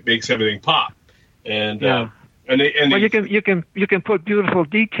structure that makes everything pop. And you can put beautiful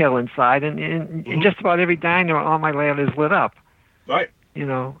detail inside, and just about every diner on my layout is lit up. Right.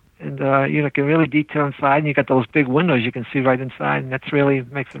 and you can really detail inside. And you got those big windows you can see right inside, and that's really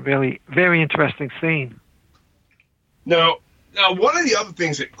makes it really very interesting scene. Now, one of the other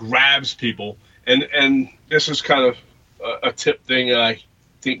things that grabs people, and this is kind of a tip thing that I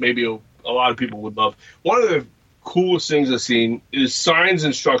think maybe a lot of people would love. One of the coolest things I've seen is signs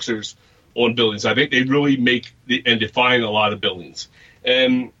and structures on buildings. I think they really make and define a lot of buildings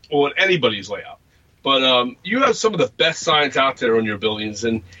and on anybody's layout. But you have some of the best signs out there on your buildings.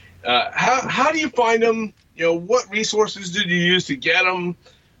 And how do you find them? What resources did you use to get them?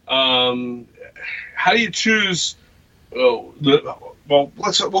 How do you choose? We'll go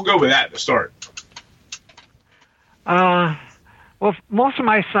with that to start. Well, most of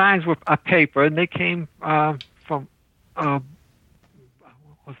my signs were paper, and they came from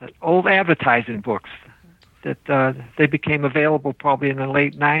old advertising books that they became available probably in the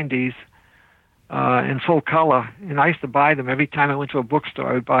late 90s in full color. And I used to buy them every time I went to a bookstore.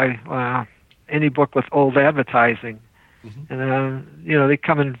 I would buy any book with old advertising. Mm-hmm. And they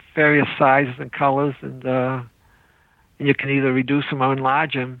come in various sizes and colors, and you can either reduce them or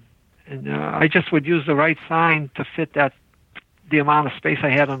enlarge them. And I just would use the right sign to fit the amount of space I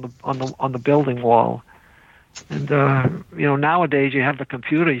had on the building wall. And nowadays you have the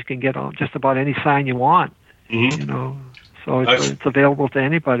computer, you can get just about any sign you want. Mm-hmm. So it's available to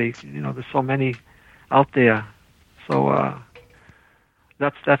anybody. There's so many out there. So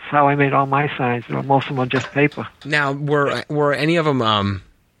that's how I made all my signs. Most of them are just paper. Now, were any of them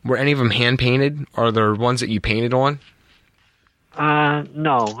hand painted? Are there ones that you painted on?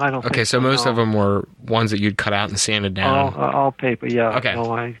 No, I don't. Okay, think so most no. of them were ones that you'd cut out and sanded down. All paper, yeah. Okay.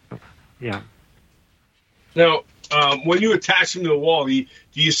 No, yeah. Now, when you attach them to the wall, do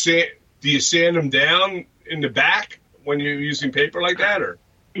you sand them down in the back when you're using paper like that, or?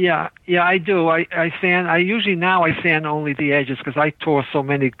 Yeah, I do. I sand. I usually now I sand only the edges because I tore so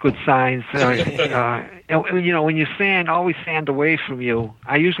many good signs. When you sand, always sand away from you.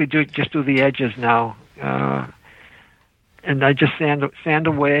 I usually just do the edges now. And I just sand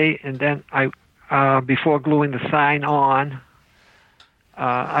away, and then I before gluing the sign on,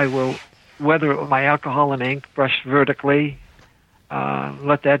 I will weather it with my alcohol and ink, brush vertically,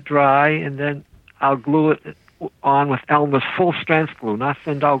 let that dry, and then I'll glue it on with Elmer's full-strength glue, not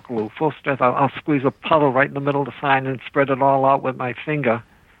thinned-out glue, full strength. I'll squeeze a puddle right in the middle of the sign and spread it all out with my finger.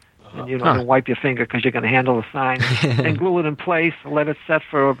 And don't wipe your finger because you're going to handle the sign. And glue it in place, let it set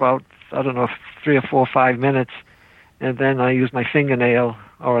for about, 3 or 4 or 5 minutes. And then I use my fingernail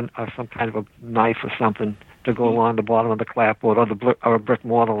or some kind of a knife or something to go along the bottom of the clapboard or a brick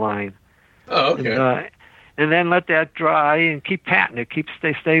mortar line. Oh, okay. And then let that dry and keep patting it.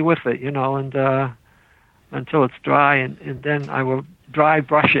 Stay with it, and until it's dry. And then I will dry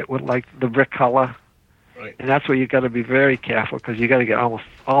brush it with like the brick color. Right. And that's where you got to be very careful because you got to get almost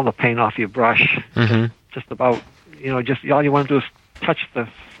all the paint off your brush. Mm-hmm. Just about, just all you want to do is touch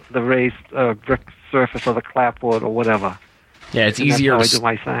the raised brick surface of the clapboard or whatever. Yeah, it's easier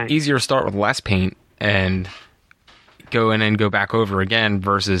to start with less paint and go in and go back over again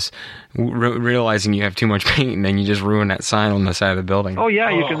versus realizing you have too much paint and then you just ruin that sign on the side of the building. Oh yeah,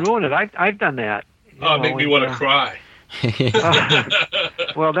 you can ruin it. I've done that. Make me want to cry.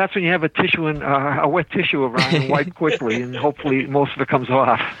 Well, that's when you have a wet tissue around and wipe quickly, and hopefully most of it comes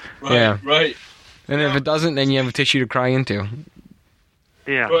off. Right, yeah, right. And if it doesn't, then you have a tissue to cry into.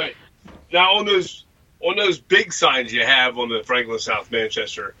 Yeah. Right. Now on those big signs you have on the Franklin South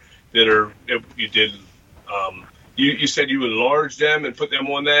Manchester that you did, you said you enlarged them and put them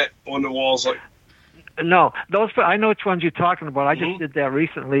on the walls like. No, I know which ones you're talking about. I just did that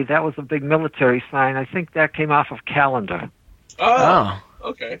recently. That was a big military sign. I think that came off of calendar. Oh.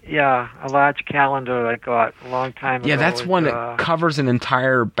 Okay. Yeah, a large calendar I got a long time ago. Yeah, that's one that covers an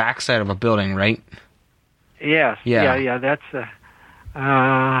entire backside of a building, right? Yes. Yeah. That's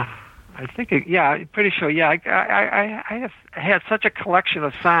I think. I'm pretty sure. Yeah, I had such a collection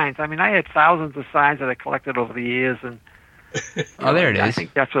of signs. I mean, I had thousands of signs that I collected over the years, and there it is. I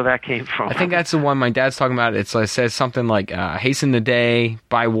think that's where that came from. I think that's the one my dad's talking about. It says something like "Hasten the day,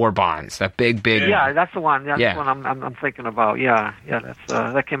 buy war bonds." That big. Yeah, that's the one. That's the one I'm thinking about. Yeah. That's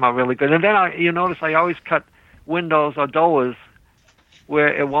that came out really good. And then you notice I always cut windows or doors where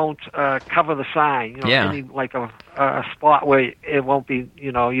it won't cover the sign. Any, like a spot where it won't be.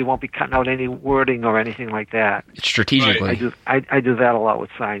 You won't be cutting out any wording or anything like that. Strategically, I do that a lot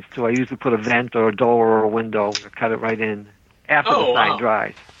with signs too. I usually put a vent or a door or a window or cut it right in after the sign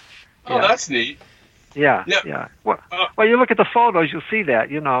dries. Oh, that's neat. Yeah. Well, you look at the photos, you'll see that.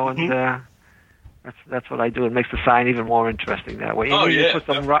 And That's what I do. It makes the sign even more interesting that way. Oh, You yeah. put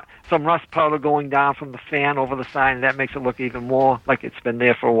some rust powder going down from the fan over the sign, and that makes it look even more like it's been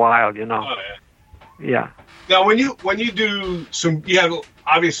there for a while. You know. Oh, yeah. Yeah. Now, when you do some, you have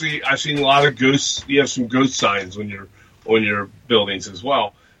obviously I've seen a lot of ghosts. You have some ghost signs on your buildings as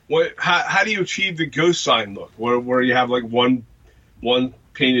well. How do you achieve the ghost sign look? Where you have like one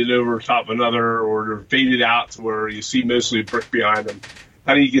painted over top of another, or they're faded out to where you see mostly a brick behind them?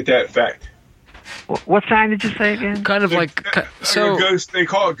 How do you get that effect? What sign did you say again? Kind of like so. Ghost. They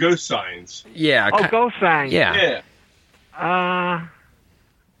call it ghost signs. Yeah. Oh, ghost sign. Yeah. Yeah.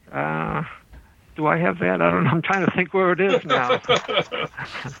 Do I have that? I don't know. I'm trying to think where it is now.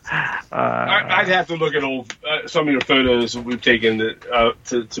 I'd have to look at old some of your photos that we've taken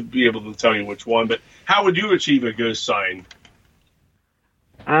to be able to tell you which one. But how would you achieve a ghost sign?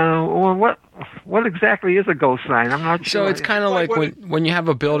 Well, what exactly is a ghost sign? I'm not sure. So it's kind of like when you have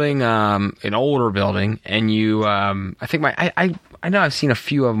a building, an older building, and you, I think I know I've seen a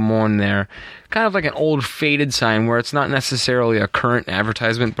few of them on there, kind of like an old faded sign where it's not necessarily a current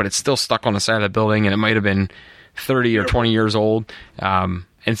advertisement, but it's still stuck on the side of the building, and it might have been 30 or 20 years old, and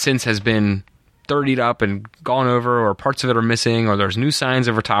since has been dirtied up and gone over, or parts of it are missing, or there's new signs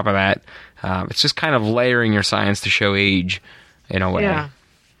over top of that. It's just kind of layering your signs to show age in a way. Yeah.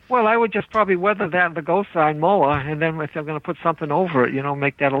 Well, I would just probably weather that the ghost sign more, and then if I'm going to put something over it,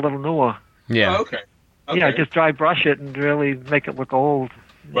 make that a little newer. Yeah. Oh, okay. Yeah, just dry brush it and really make it look old.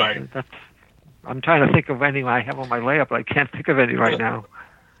 Right. I'm trying to think of any I have on my layup, but I can't think of any right now.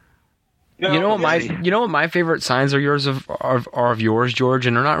 No, You know what my favorite signs are of yours, George,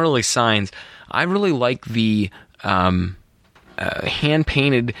 and they're not really signs. I really like the hand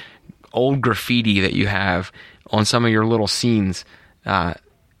painted old graffiti that you have on some of your little scenes.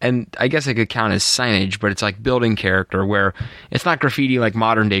 And I guess it could count as signage, but it's like building character, where it's not graffiti like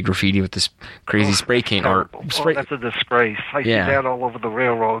modern day graffiti with this crazy spray paint art. That's a disgrace. I see that all over the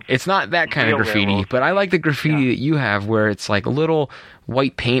railroads. It's not that kind of graffiti, railroads. but I like the graffiti that you have, where it's like a little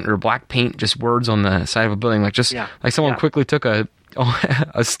white paint or black paint, just words on the side of a building, like like someone quickly took a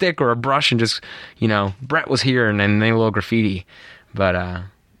stick or a brush and just, Brett was here, and then they a little graffiti. But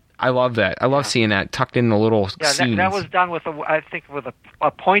I love that. I love seeing that tucked in the little scenes. That was done with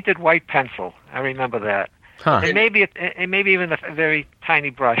a pointed white pencil. I remember that. Huh. And maybe even a very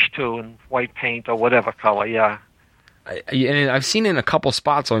tiny brush too, and white paint or whatever color. Yeah. And I've seen it in a couple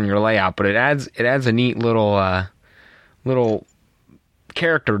spots on your layout, but it adds a neat little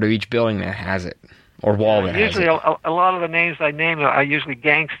character to each building that has it, or wall that usually has it. a lot of the names I name are usually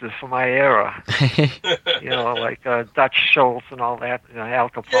gangsters from my era. Like Dutch Schultz and all that. Al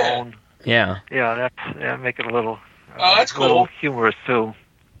Capone. Yeah. Yeah, make it a little. That's cool. Little humorous too.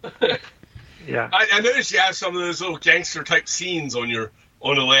 Yeah. I noticed you have some of those little gangster type scenes on the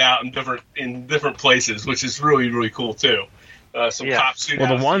layout in different places, which is really, really cool too. Some cop suit.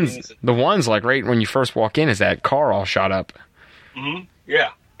 Well, the ones like right when you first walk in is that car all shot up. Mm-hmm.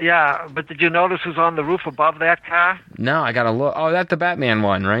 Yeah. Yeah, but did you notice who's on the roof above that car? No, I gotta look. Oh, that's the Batman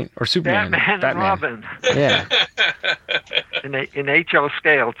one, right? Or Superman? Batman and Robin. Yeah. in HO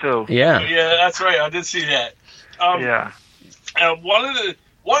scale too. Yeah. Yeah, that's right. I did see that. Yeah. One of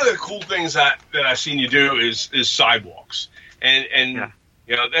the cool things that I've seen you do is sidewalks, and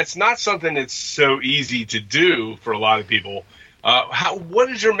that's not something that's so easy to do for a lot of people.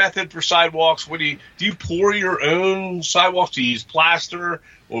 What is your method for sidewalks? Do you pour your own sidewalks? Do you use plaster,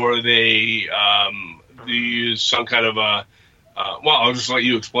 or do you use some kind of I'll just let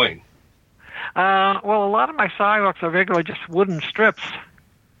you explain. Well, a lot of my sidewalks are regularly just wooden strips,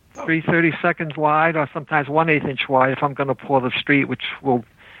 3/30 seconds wide, or sometimes 1/8 inch wide if I'm going to pour the street, which will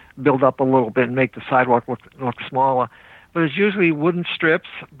build up a little bit and make the sidewalk look smaller. But it's usually wooden strips,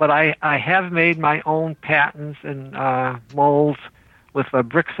 but I have made my own patterns and molds with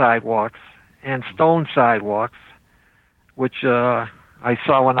brick sidewalks and stone sidewalks, which I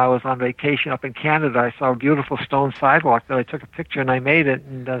saw when I was on vacation up in Canada. I saw a beautiful stone sidewalk that I took a picture and I made it,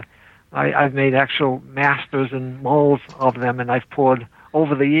 and I've made actual masters and molds of them, and I've poured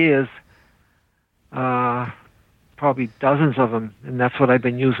over the years probably dozens of them, and that's what I've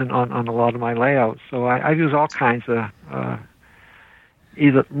been using on a lot of my layouts. So I use all kinds of,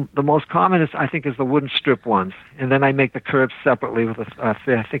 either the most common is the wooden strip ones, and then I make the curbs separately with I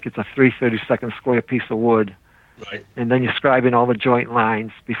think it's a 3/32 square piece of wood. Right. And then you scribe in all the joint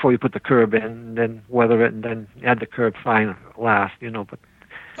lines before you put the curb in, and then weather it, and then add the curb fine last, But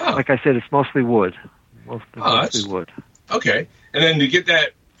like I said, it's mostly wood. Mostly wood. Okay. And then to get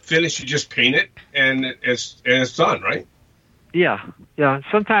that finish, you just paint it, and it's done, right? Yeah.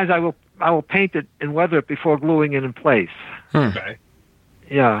 Sometimes I will paint it and weather it before gluing it in place. Okay.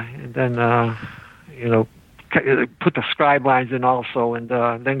 Yeah, and then put the scribe lines in also, and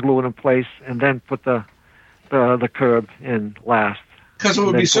then glue it in place, and then put the curb in last. Because it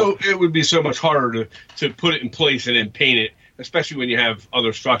would be so much harder to put it in place and then paint it, especially when you have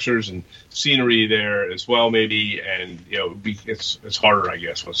other structures and scenery there as well, maybe, and it's harder, I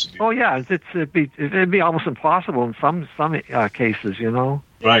guess. What's to do? Oh yeah, it'd be almost impossible in some cases,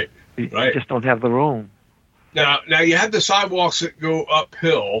 Right. You just don't have the room. Now you have the sidewalks that go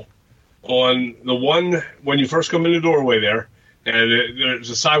uphill on the one when you first come in the doorway there, and there's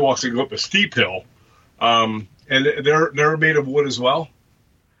the sidewalks that go up a steep hill, and they're made of wood as well.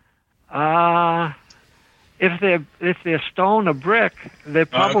 If they're stone or brick, they're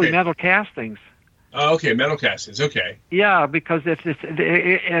probably metal castings. Okay, metal castings. Okay. Yeah, because if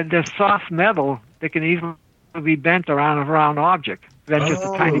they're soft metal, they can easily be bent around a round object, bent just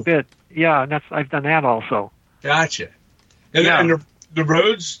a tiny bit. Yeah, and I've done that also. Gotcha. And the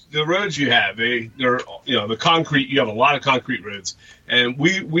roads you have, they're the concrete. You have a lot of concrete roads, and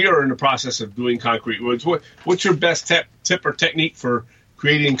we are in the process of doing concrete roads. What's your best tip or technique for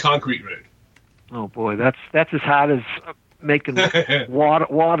creating concrete road? Oh boy, that's as hard as making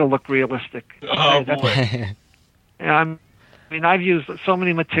water look realistic. Oh boy. I've used so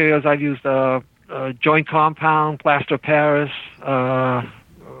many materials. I've used joint compound, plaster of Paris, rock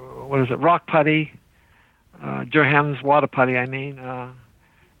putty, Durham's water putty.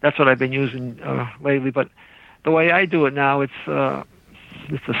 That's what I've been using lately. But the way I do it now, it's a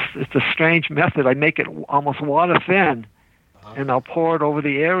strange method. I make it almost water thin, and I'll pour it over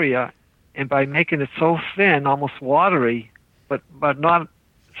the area. And by making it so thin, almost watery, but not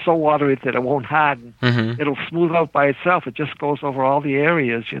so watery that it won't harden, it'll smooth out by itself. It just goes over all the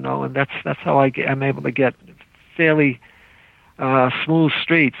areas, and that's how I'm able to get fairly smooth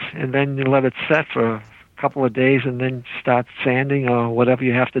streets. And then you let it set for a couple of days, and then start sanding or whatever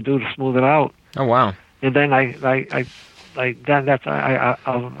you have to do to smooth it out. Oh wow! And then I'll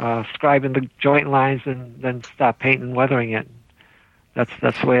scribe in the joint lines, and then start painting and weathering it. That's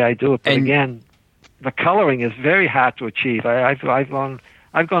the way I do it. But again, the coloring is very hard to achieve. I've gone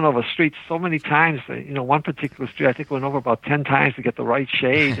over streets so many times. One particular street I think went over about 10 times to get the right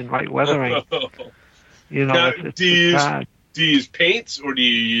shade and right weathering. Now, do you use paints, or do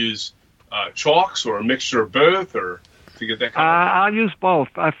you use chalks, or a mixture of both, or to get that color? I'll use both.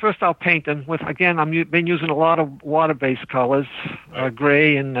 First, I'll paint them with. Again, I've been using a lot of water-based colors,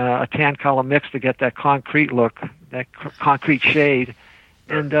 gray and a tan color mix to get that concrete look, that concrete shade,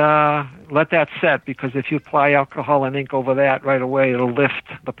 and let that set, because if you apply alcohol and ink over that right away, it'll lift.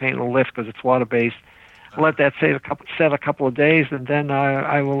 The paint will lift because it's water-based. Let that set a couple of days, and then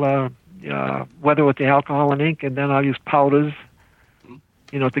I will weather with the alcohol and ink, and then I'll use powders,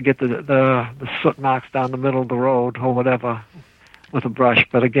 to get the soot marks down the middle of the road or whatever with a brush.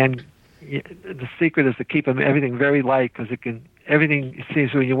 But again, the secret is to keep everything very light, because everything, it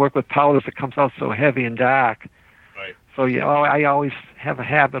seems when you work with powders, it comes out so heavy and dark. Right. So I always have a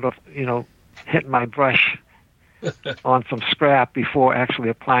habit of, hitting my brush on some scrap before actually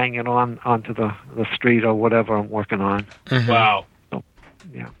applying it onto the street or whatever I'm working on. Mm-hmm. Wow. So,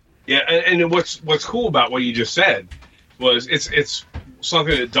 yeah. Yeah, and what's cool about what you just said was it's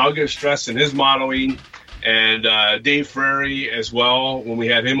something that Doug has stressed in his modeling, and Dave Frary as well when we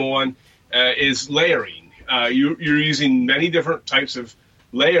had him on, is layering. You're using many different types of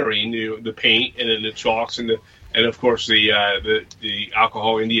layering, the paint and then the chalks and of course the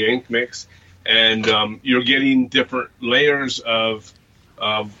alcohol and the ink mix, and you're getting different layers of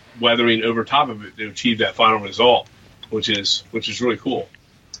weathering over top of it to achieve that final result, which is really cool.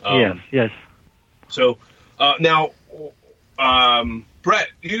 Yes. So now, Brett,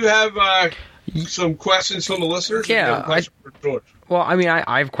 do you have some questions from the listeners? Yeah. For George? Well,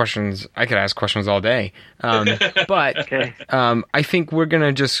 I have questions. I could ask questions all day. But okay. I think we're going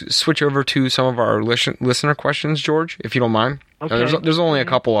to just switch over to some of our listener questions, George, if you don't mind. Okay. There's only a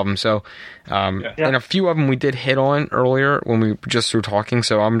couple of them. So, and a few of them we did hit on earlier when we just were talking.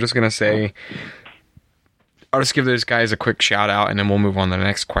 So I'm just going to say, I'll just give those guys a quick shout out, and then we'll move on to the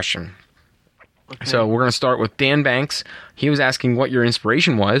next question. Okay. So we're going to start with Dan Banks. He was asking what your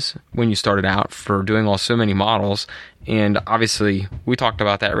inspiration was when you started out for doing so many models. And obviously, we talked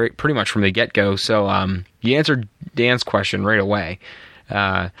about that pretty much from the get-go. So you answered Dan's question right away.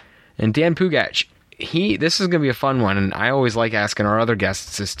 And Dan Pugach, this is going to be a fun one, and I always like asking our other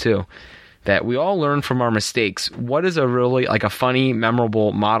guests this too, that we all learn from our mistakes. What is a really, a funny,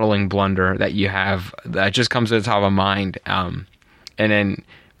 memorable modeling blunder that you have that just comes to the top of mind? And then,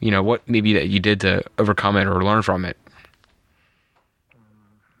 what maybe that you did to overcome it or learn from it?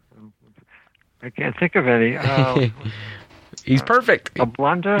 I can't think of any. He's perfect. A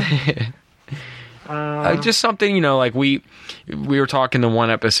blunder? Just something, like we were talking in one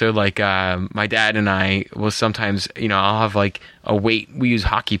episode, like my dad and I will sometimes, I'll have like a weight. We use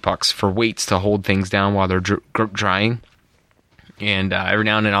hockey pucks for weights to hold things down while they're drying. And every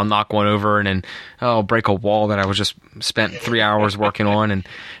now and then I'll knock one over and then I'll break a wall that I was just spent 3 hours working on,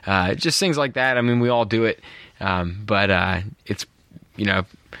 and just things like that. I mean, we all do it, but it's,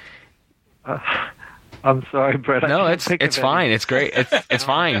 I'm sorry, Brett. No, it's fine. It's great. It's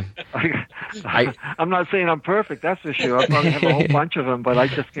fine. I'm not saying I'm perfect. That's for sure. I probably have a whole bunch of them, but I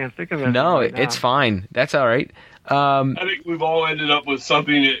just can't think of it. No, right it's now. fine. That's all right. I think we've all ended up with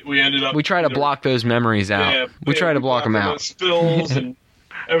something that we ended up. We try to block those memories out. Yeah, we try to block them out. Spills and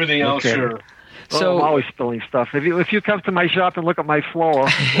everything else. Okay. Sure. So I'm always spilling stuff. If you come to my shop and look at my floor,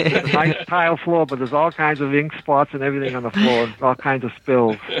 it's a nice tile floor, but there's all kinds of ink spots and everything on the floor, all kinds of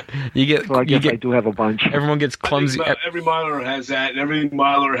spills. So I guess I do have a bunch. Everyone gets clumsy. Every miler has that, and every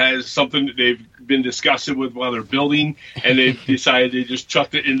miler has something that they've been discussing with while they're building, and they've decided they just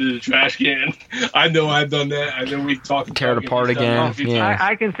chucked it into the trash can. I know I've done that. I know we talked. Tear it apart again. Yeah.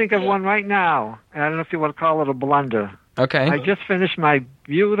 I can think of one right now, and I don't know if you want to call it a blunder. Okay. I just finished my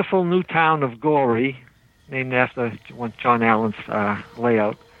beautiful new town of Gorey, named after John Allen's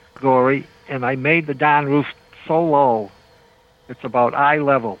layout, Gorey, and I made the darn roof so low, it's about eye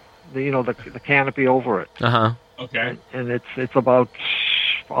level. The canopy over it. Okay. And it's about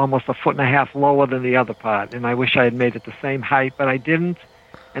almost a foot and a half lower than the other part, and I wish I had made it the same height, but I didn't,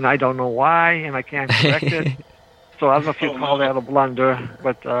 and I don't know why, and I can't correct it. So I don't know if you call that a blunder,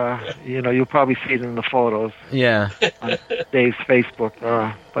 but you'll probably see it in the photos. Yeah. On Dave's Facebook.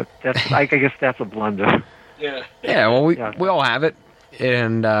 But I guess that's a blunder. Yeah. Yeah. Well, we all have it,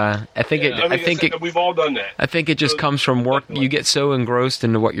 and I think we've all done that. I think it just comes from work. You get so engrossed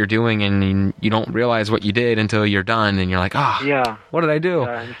into what you're doing, and you don't realize what you did until you're done, and you're like, yeah. What did I do?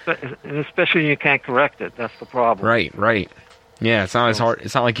 And especially when you can't correct it. That's the problem. Right. Yeah. It's not as hard.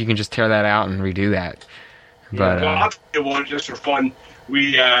 It's not like you can just tear that out and redo that. But I'll tell you one just for fun.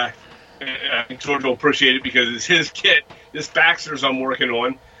 I think George will appreciate it because it's his kit. This Baxter's I'm working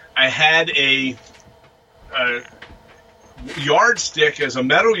on. I had a yardstick as a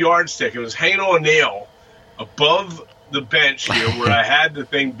metal yardstick. It was hanging on a nail above the bench here where I had the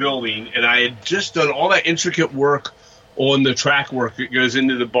thing building, and I had just done all that intricate work on the track work that goes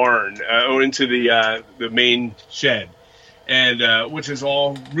into the barn or into the main shed, and which is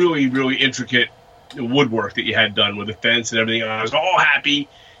all really, really intricate woodwork that you had done with the fence and everything. I was all happy.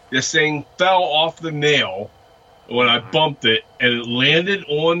 This thing fell off the nail when I bumped it, and it landed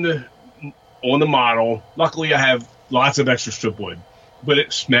on the model. Luckily, I have lots of extra strip wood, but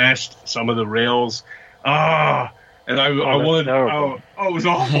it smashed some of the rails. And I wanted. It was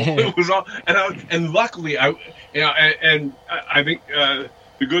awful. It was all. And luckily, I think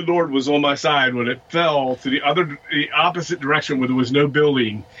the good Lord was on my side when it fell to the opposite direction where there was no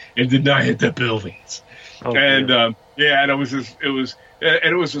building and did not hit the buildings. And it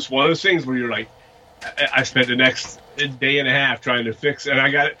was just one of those things where you're like, I spent the next day and a half trying to fix, and I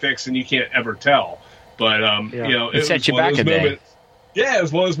got it fixed, and you can't ever tell. But it set you back a day. Yeah, it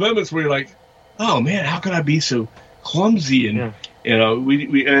was one of those moments where you're like, oh man, how could I be so clumsy? And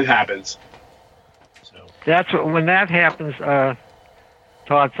it happens. So that's when that happens.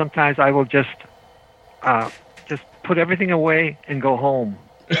 Todd, sometimes I will just put everything away and go home.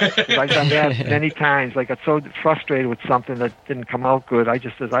 I've done that many times. I got so frustrated with something that didn't come out good. I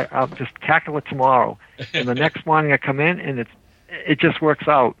just says I'll just tackle it tomorrow. And the next morning I come in and it just works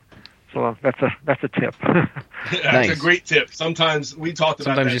out. So that's a tip. That's a great tip. Sometimes we talked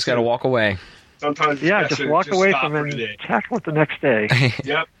about. Sometimes you just got to walk away. Sometimes just walk away from it and tackle it the next day.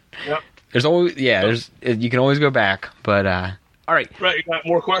 Yep. There's always you can always go back, but all right. Right, you got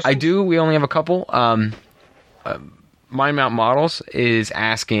more questions? I do. We only have a couple. Mind Mount Models is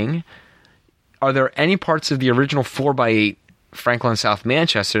asking, are there any parts of the original 4x8 Franklin South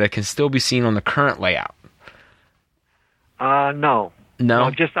Manchester that can still be seen on the current layout? No.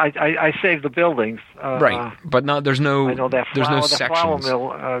 No? Just I saved the buildings. Right, but no, there's no. I know that there's no the sections. flour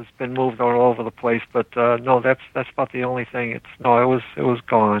mill has been moved all over the place, but no, that's about the only thing. It was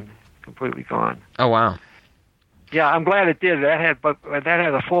gone, completely gone. Oh wow. Yeah, I'm glad it did. That had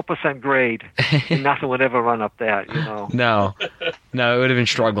a 4% grade, and nothing would ever run up that. No, it would have been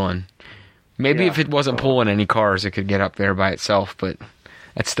struggling. Maybe if it wasn't pulling any cars, it could get up there by itself, but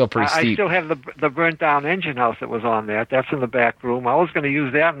that's still pretty steep. I still have the burnt down engine house that was on that. That's in the back room. I was going to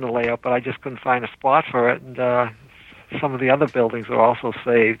use that in the layout, but I just couldn't find a spot for it. And some of the other buildings are also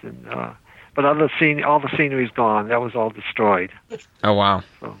saved, and but all the scenery's gone. That was all destroyed. Oh wow.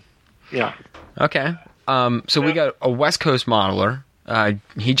 So, yeah. Okay. So we got a West Coast modeler.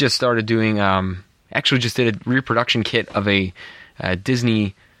 He just started doing actually just did a reproduction kit of a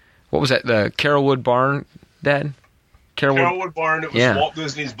Disney. What was that? The Carolwood Barn, Dad? Carolwood Barn. It was Walt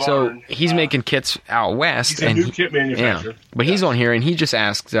Disney's barn. So he's making kits out west. He's a new kit manufacturer. Yeah. But he's on here, and he just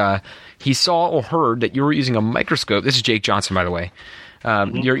asked. He saw or heard that you were using a microscope. This is Jake Johnson, by the way.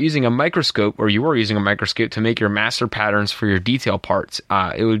 You're using a microscope, or you were using a microscope to make your master patterns for your detail parts.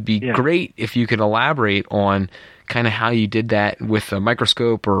 It would be great if you could elaborate on kind of how you did that with a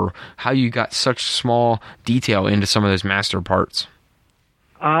microscope, or how you got such small detail into some of those master parts.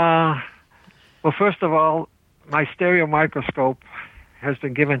 Well, first of all, my stereo microscope has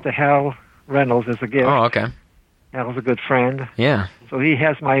been given to Hal Reynolds as a gift. Oh, okay. Hal's a good friend. Yeah. So he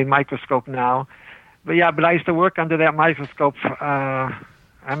has my microscope now. But I used to work under that microscope. I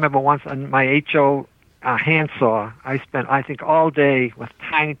remember once on my HO handsaw, I spent, I think, all day with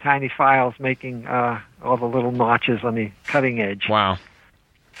tiny, tiny files making all the little notches on the cutting edge. Wow.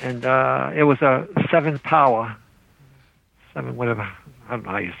 And it was a 7 power, I don't know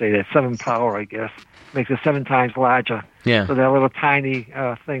how you say that, 7 power, I guess. Makes it 7 times larger. Yeah. So that little tiny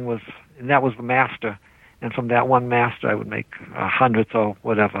thing was, and that was the master. And from that one master, I would make hundreds or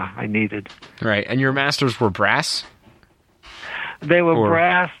whatever I needed. Right. And your masters were brass? They were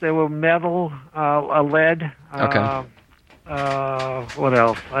brass. They were metal, a lead. Okay. What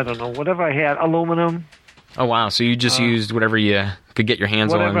else? I don't know. Whatever I had. Aluminum. Oh, wow. So you just used whatever you could get your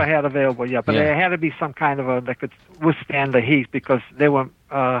hands on. Whatever I had available, yeah. But there had to be some kind of that could withstand the heat, because they were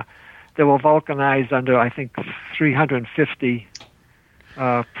vulcanized under, I think, 350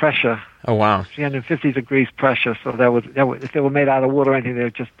 pressure. Oh, wow. 350 degrees pressure. So that would if they were made out of wood or anything, they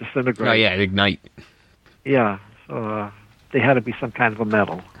would just disintegrate. Oh, yeah, ignite. Yeah. So they had to be some kind of a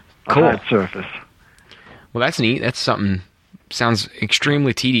metal, a cool. hard surface. Well, that's neat. That's something. Sounds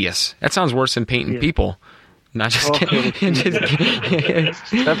extremely tedious. That sounds worse than painting people. Not just kidding.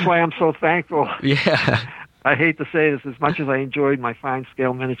 That's why I'm so thankful. Yeah. I hate to say this, as much as I enjoyed my fine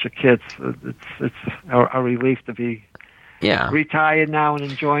scale miniature kits, it's a relief to be retired now and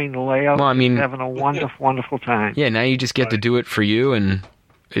enjoying the layout. Well, I mean, having a wonderful time. Yeah, now you just get to do it for you, and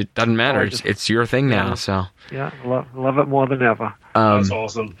it doesn't matter. It's your thing now. So yeah, love it more than ever. That's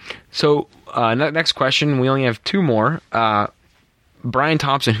awesome. So next question, we only have 2 more. Brian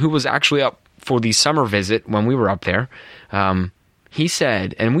Thompson, who was actually up for the summer visit when we were up there, he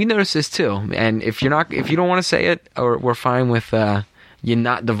said, and we noticed this too. And if you don't want to say it, or we're fine with you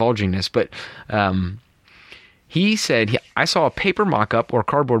not divulging this, but he said, I saw a paper mock-up or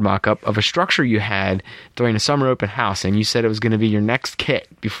cardboard mock-up of a structure you had during a summer open house, and you said it was going to be your next kit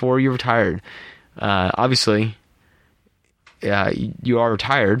before you retired. Obviously, you are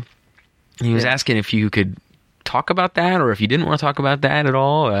retired. And he was asking if you could talk about that, or if you didn't want to talk about that at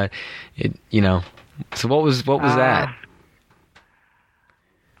all. So what was that?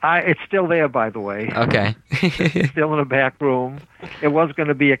 It's still there, by the way. Okay. It's still in the back room. It was going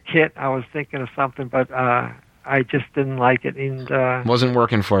to be a kit. I was thinking of something, but I just didn't like it. And wasn't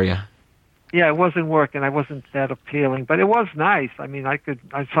working for you. Yeah, it wasn't working. I wasn't that appealing, but it was nice. I mean,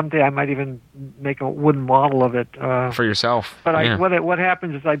 someday I might even make a wooden model of it for yourself. But what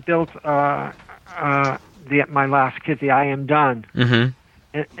happens is I built my last kit, the I Am Done,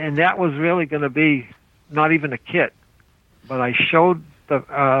 and that was really going to be not even a kit, but I showed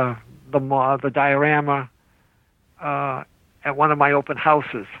the diorama at one of my open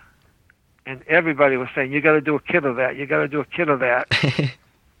houses, and everybody was saying, "You got to do a kit of that. You got to do a kit of that."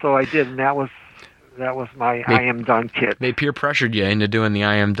 So I did, and that was my I Am Done kit. They peer pressured you into doing the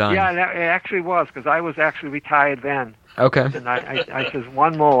I Am Done. Yeah, it actually was, because I was actually retired then. Okay. And I said,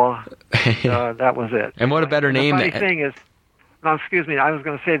 one more, and that was it. And what a better name. The funny thing is, no, excuse me, I was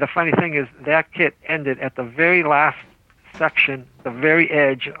going to say, the funny thing is that kit ended at the very last section, the very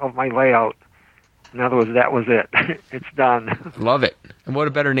edge of my layout. In other words, that was it. It's done. Love it. And what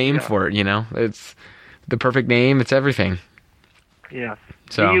a better name for it, It's the perfect name. It's everything. Yeah.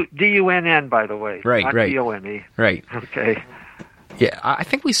 So D-U-N-N, by the way. Right, not right. D-O-N-E. Right. Okay. Yeah, I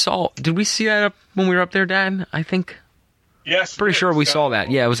think we saw... Did we see that up when we were up there, Dad? I think... Yes. Pretty sure we saw that.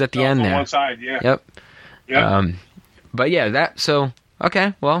 Yeah, it was at the end there. On one side, yeah. Yep. Yeah. But yeah,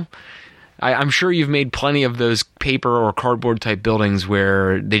 okay, well... I'm sure you've made plenty of those paper or cardboard type buildings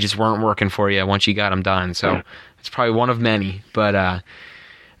where they just weren't working for you once you got them done. So it's probably one of many. But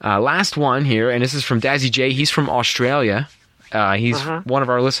last one here, and this is from Dazzy J. He's from Australia. He's one of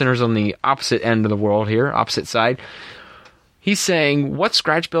our listeners on the opposite end of the world here, opposite side. He's saying, what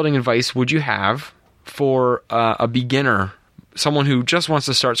scratch building advice would you have for a beginner, someone who just wants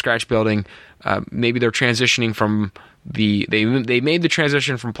to start scratch building? Maybe they're transitioning from they made the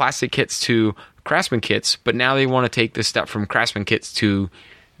transition from plastic kits to Craftsman kits, but now they want to take this step from Craftsman kits to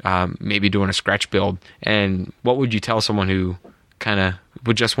maybe doing a scratch build. And what would you tell someone who kind of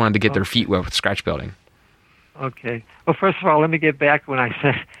would just wanted to get their feet wet with scratch building? Okay. Well, first of all, let me get back when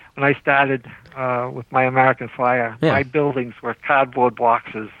I started with my American Flyer. Yeah. My buildings were cardboard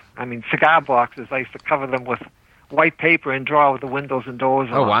boxes. I mean, cigar boxes. I used to cover them with white paper and draw with the windows and doors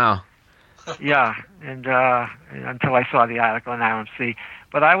on. Oh, wow. Yeah, and until I saw the article in RMC.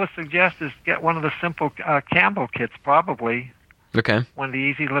 But I would suggest is get one of the simple Campbell kits, probably. Okay. One of the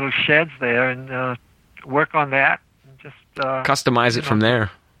easy little sheds there, and work on that. And just customize it from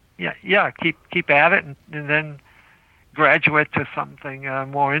there. Yeah. Keep at it, and then graduate to something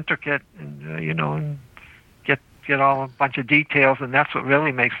more intricate, and and get all a bunch of details, and that's what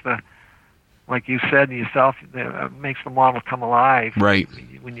really makes like you said yourself, makes the model come alive. Right.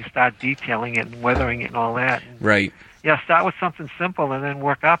 When you start detailing it and weathering it and all that. And, right. Yeah, start with something simple and then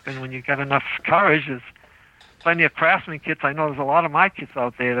work up. And when you get enough courage, there's plenty of Craftsman kits. I know there's a lot of my kits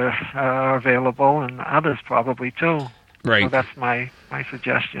out there that are available, and others probably too. Right. So that's my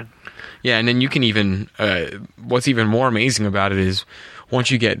suggestion. Yeah, and then you can even, what's even more amazing about it is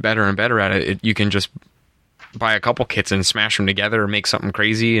once you get better and better at it, you can just buy a couple kits and smash them together and make something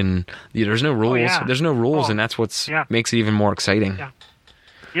crazy, and there's no rules. Yeah. There's no rules, and that's what's makes it even more exciting.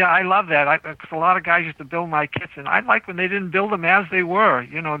 Yeah, I love that. Because a lot of guys used to build my kits, and I like when they didn't build them as they were.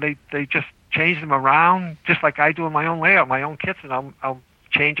 They just changed them around, just like I do in my own layout, my own kits, and I'll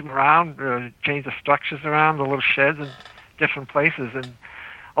change them around, change the structures around, the little sheds in different places, and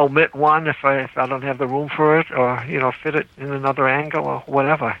omit one if I don't have the room for it, or fit it in another angle or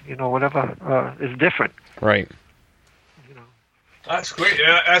whatever. Whatever is different. Right. That's great.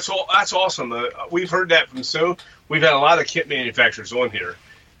 That's awesome. We've heard that from we've had a lot of kit manufacturers on here,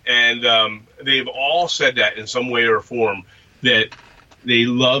 and they've all said that in some way or form, that they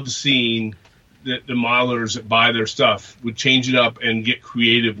love seeing that the modelers that buy their stuff would change it up and get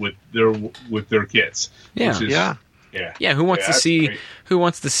creative with their kits. Yeah. Yeah. Who wants to see? Great. Who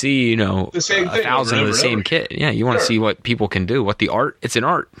wants to see? The same thing, 1,000 of the same kit. Yeah. You want to see what people can do. What the art? It's an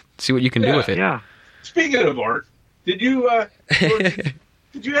art. See what you can do with it. Yeah. Speaking of art, did you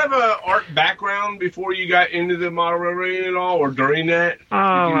did you have an art background before you got into the model railroading at all, or during that? Oh,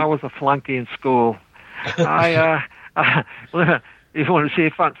 I was a flunky in school. I if you want to see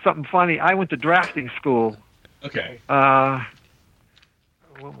something funny, I went to drafting school. Okay. What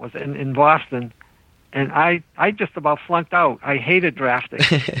was it in Boston? And I just about flunked out. I hated drafting.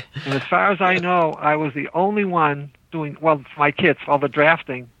 And as far as I know, I was the only one doing, for my kits, all the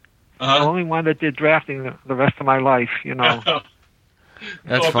drafting. The only one that did drafting the rest of my life,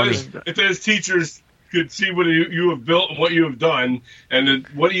 That's funny. If those teachers could see what you have built and what you have done, and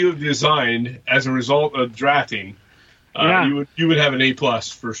what you have designed as a result of drafting, you would have an A+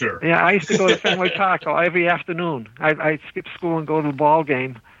 for sure. Yeah, I used to go to Fenway Park every afternoon. I'd skip school and go to the ball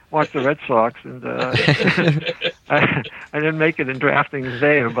game, watch the Red Sox, and I didn't make it in drafting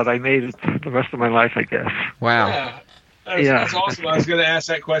there, but I made it the rest of my life, I guess. Wow. That's awesome. I was going to ask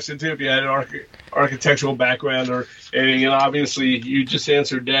that question too, if you had an architectural background or anything, and obviously you just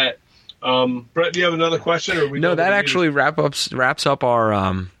answered that. Brett, do you have another question? Or no, that actually wraps up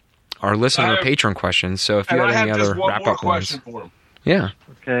our listener patron questions. So if you have any other wrap up ones, for him. Yeah.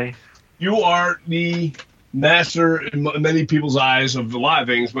 Okay. You are the master in many people's eyes of a lot of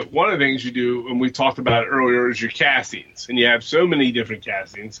things, but one of the things you do, and we talked about it earlier, is your castings, and you have so many different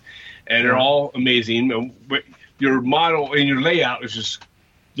castings, and they're all amazing. But your model and your layout is just,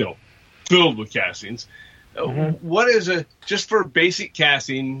 filled with castings. Mm-hmm. What is just for basic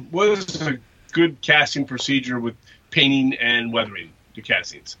casting, what is a good casting procedure with painting and weathering the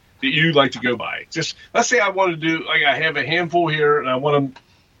castings that you like to go by? Just, let's say I want to do, I have a handful here and I want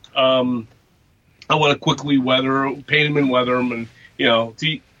to quickly paint them and weather them. And,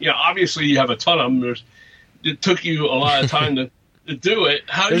 obviously you have a ton of them. It took you a lot of time to do it.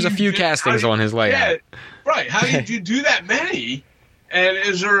 There's a few castings on his layout. Yeah, right. How did you do that many? And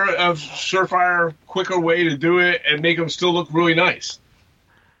is there a surefire, quicker way to do it and make them still look really nice?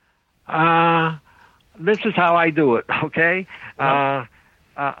 This is how I do it, okay?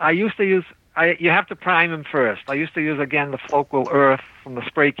 I used to use, you have to prime them first. I used to use, again, the Floquil Earth from the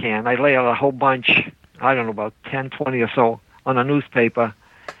spray can. I lay out a whole bunch, I don't know, about 10, 20 or so on a newspaper.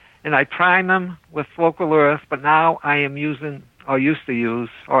 And I prime them with Floquil Earth, but now I am using, or used to use,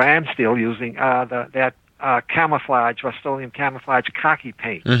 or am still using, that camouflage, Rust-Oleum camouflage khaki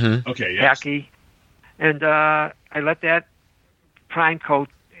paint. Mm-hmm. Okay, yes. Khaki. And I let that prime coat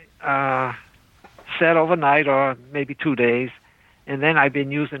set overnight or maybe 2 days. And then I've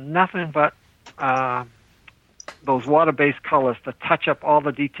been using nothing but those water-based colors to touch up all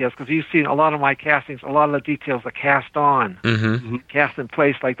the details, because you see a lot of my castings, a lot of the details are cast on, cast in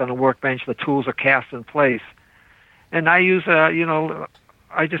place, like on a workbench. The tools are cast in place, and I use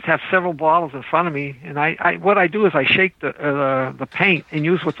I just have several bottles in front of me, and I what I do is I shake the paint and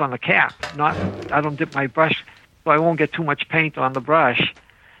use what's on the cap. I don't dip my brush, so I won't get too much paint on the brush.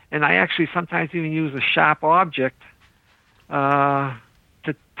 And I actually sometimes even use a sharp object to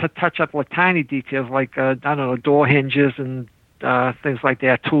touch up with tiny details, like door hinges and things like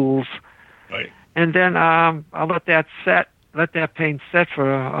that, tools. Right. And then I'll let that paint set for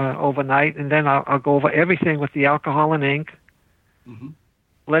overnight, and then I'll go over everything with the alcohol and ink.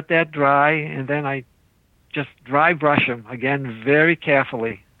 Let that dry, and then I just dry brush them again very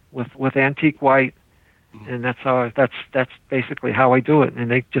carefully with antique white, and that's basically how I do it,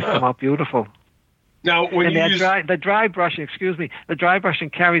 and they just come out beautiful. Now, the dry brushing covers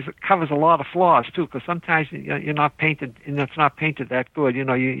a lot of flaws too, because sometimes you're not painted, and it's not painted that good.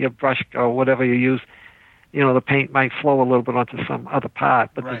 Your brush or whatever you use, the paint might flow a little bit onto some other part,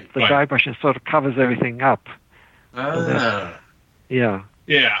 but the dry brushing sort of covers everything up. Yeah.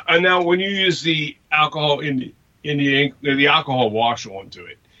 Yeah, and now when you use the alcohol in the ink, the alcohol wash onto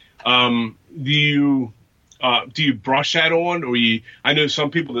it, do you brush that on, or I know some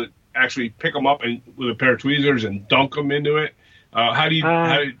people that actually pick them up and with a pair of tweezers and dunk them into it. How do you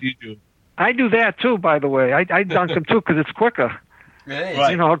do it? I do that too, by the way. I dunk them too because it's quicker.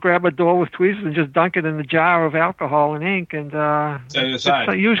 Right. I'll grab a door with tweezers and just dunk it in the jar of alcohol and ink, and set it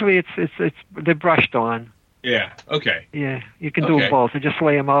aside. Usually they're brushed on. Yeah. Okay. Yeah, you can do both. You just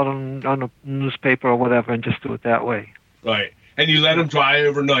lay them out on a newspaper or whatever, and just do it that way. Right, and you let them dry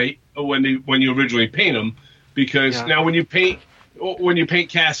overnight when you originally paint them, because now when you paint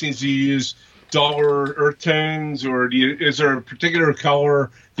castings, do you use duller earth tones, or is there a particular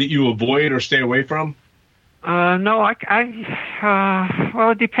color that you avoid or stay away from? No, well,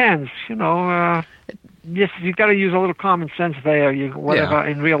 it depends. Yes, you've got to use a little common sense there.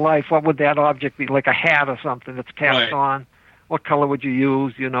 In real life, what would that object be? Like a hat or something that's cast on. What color would you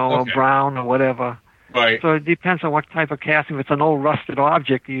use? Or brown or whatever. Right. So it depends on what type of casting. If it's an old rusted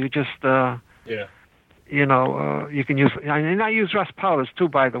object, you just you can use. And I use rust powders too,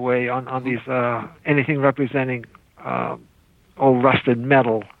 by the way, on these anything representing old rusted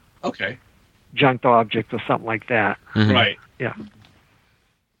metal. Okay. Junked object or something like that. Mm-hmm. Right. Yeah.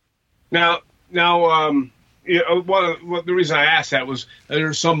 Now, the reason I asked that was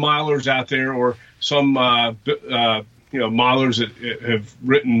there's some modelers out there, or some modelers that have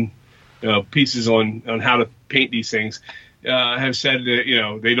written pieces on how to paint these things, have said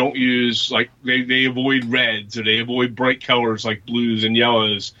that they don't use, like, they avoid reds, or they avoid bright colors like blues and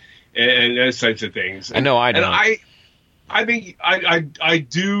yellows and those types of things. I know I don't. And I think I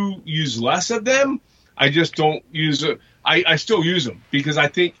do use less of them. I just don't use it. I still use them because I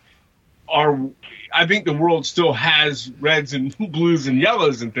think the world still has reds and blues and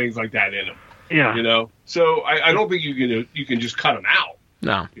yellows and things like that in them. Yeah. So I don't think you can just cut them out.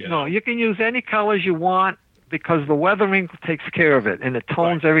 No. No, you can use any colors you want because the weathering takes care of it, and it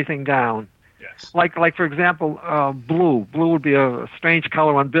tones everything down. Yes. Like for example, blue. Blue would be a strange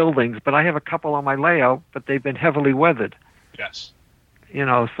color on buildings, but I have a couple on my layout, but they've been heavily weathered. Yes.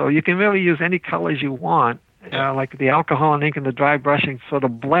 So you can really use any colors you want. Like the alcohol and ink and the dry brushing sort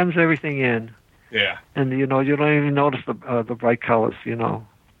of blends everything in. Yeah. And you don't even notice the bright colors. Yeah.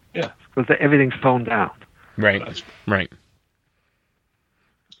 Because everything's toned down. Right. Right.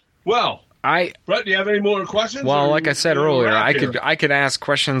 Well, Brett, do you have any more questions? Well, like I said earlier, I could ask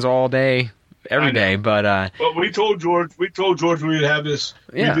questions all day, every day, but well, we told George we would have this.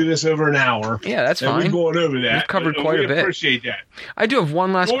 Yeah. We do this over an hour. Yeah, that's fine. We're going over that. We've covered quite a bit. We appreciate that. I do have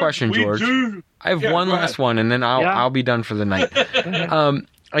one last question, George. I have one last one, and then I'll be done for the night.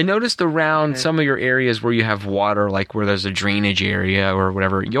 I noticed around some of your areas where you have water, like where there's a drainage area or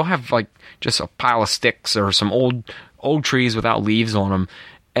whatever, you'll have like just a pile of sticks or some old trees without leaves on them.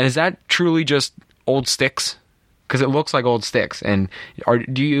 And is that truly just old sticks? Because it looks like old sticks. And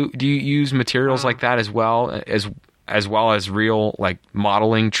do you use materials like that as well as real, like,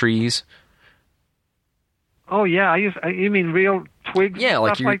 modeling trees? Oh yeah, you mean real twigs? Yeah,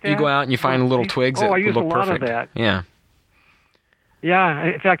 like you go out and you find little twigs that I use look a lot perfect. of that. Yeah. Yeah,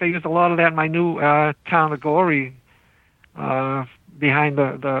 in fact, I used a lot of that in my new town of Gorey, behind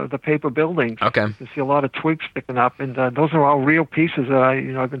the paper building. Okay. You see a lot of twigs sticking up, and those are all real pieces.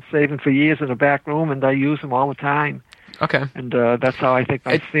 I've been saving for years in the back room, and I use them all the time. Okay. And that's how I think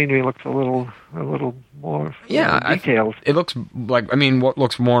my scenery looks a little more detailed. It looks like, I mean, what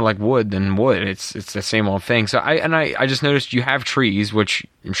looks more like wood than wood. It's the same old thing. So I just noticed you have trees, which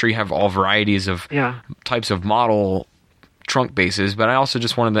I'm sure you have all varieties of types of model trunk bases. But I also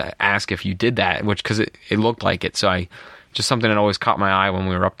just wanted to ask if you did that, because it looked like it. So just something that always caught my eye when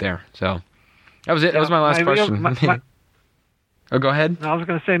we were up there. So that was it. That was my last question. Oh, go ahead. I was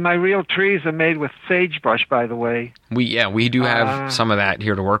going to say my real trees are made with sagebrush, by the way. We do have some of that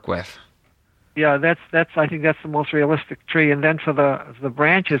here to work with. Yeah, that's I think that's the most realistic tree. And then for the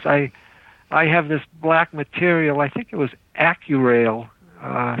branches, I have this black material. I think it was Accurail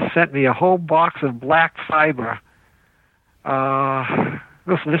sent me a whole box of black fiber.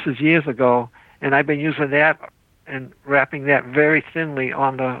 This is years ago, and I've been using that and wrapping that very thinly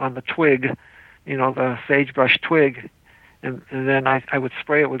on the twig, the sagebrush twig. And then I would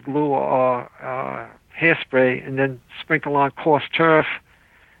spray it with glue or hairspray, and then sprinkle on coarse turf.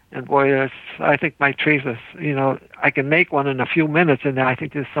 And boy, I think my trees are, I can make one in a few minutes, and I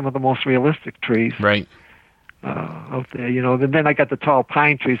think there's some of the most realistic trees out there. And then I got the tall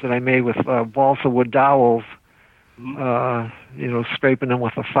pine trees that I made with balsa wood dowels, scraping them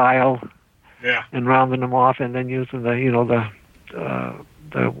with a file, and rounding them off, and then using the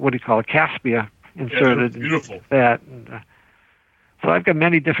what do you call it, Caspia inserted. Yeah, beautiful. That. And, so I've got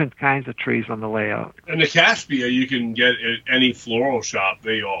many different kinds of trees on the layout. And the Caspia you can get at any floral shop.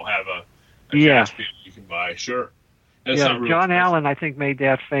 They all have a Caspia you can buy. Sure. That's not real John expensive. Allen, I think, made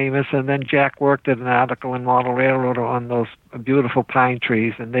that famous, and then Jack worked at an article in Model Railroader on those beautiful pine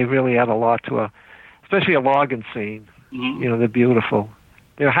trees, and they really add a lot to especially a logging scene. Mm-hmm. They're beautiful.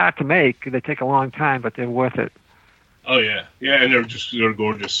 They're hard to make. They take a long time, but they're worth it. Oh, yeah. Yeah, and they're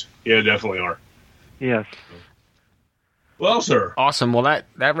gorgeous. Yeah, definitely are. Yes. Well, sir. Awesome. Well,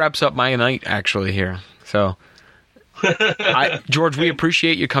 that wraps up my night, actually, here. So, George, we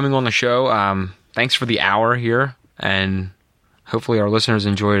appreciate you coming on the show. Thanks for the hour here, and hopefully our listeners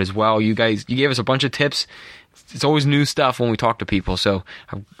enjoy it as well. You gave us a bunch of tips. It's always new stuff when we talk to people, so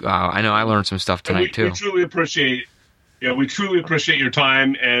I know I learned some stuff tonight, too. We truly appreciate your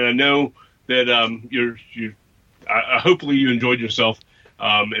time, and I know that hopefully you enjoyed yourself.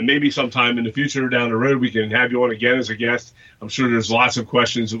 And maybe sometime in the future down the road, we can have you on again as a guest. I'm sure there's lots of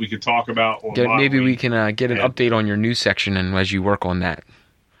questions that we could talk about. Maybe we can get an update on your news section and as you work on that.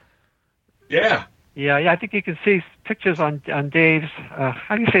 Yeah. Yeah, I think you can see pictures on Dave's,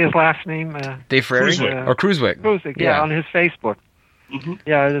 how do you say his last name? Dave Frary? Or Cruiswick. Cruiswick, on his Facebook. Mm-hmm.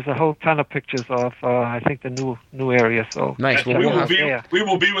 Yeah, there's a whole ton of pictures of, I think, the new area. So nice. Well, we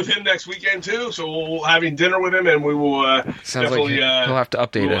will be with him next weekend too. So we'll having dinner with him, and we will definitely. Like he'll have to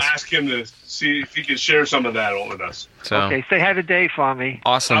update us. We'll ask him to see if he can share some of that with us. So. Okay, say hi to Dave for me.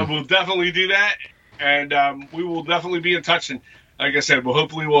 Awesome. I will definitely do that, and we will definitely be in touch. And like I said,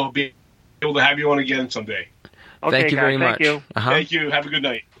 hopefully we'll be able to have you on again someday. Okay, thank you very much. Thank you. Thank you. Have a good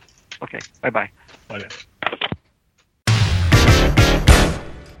night. Okay. Bye-bye. Bye now.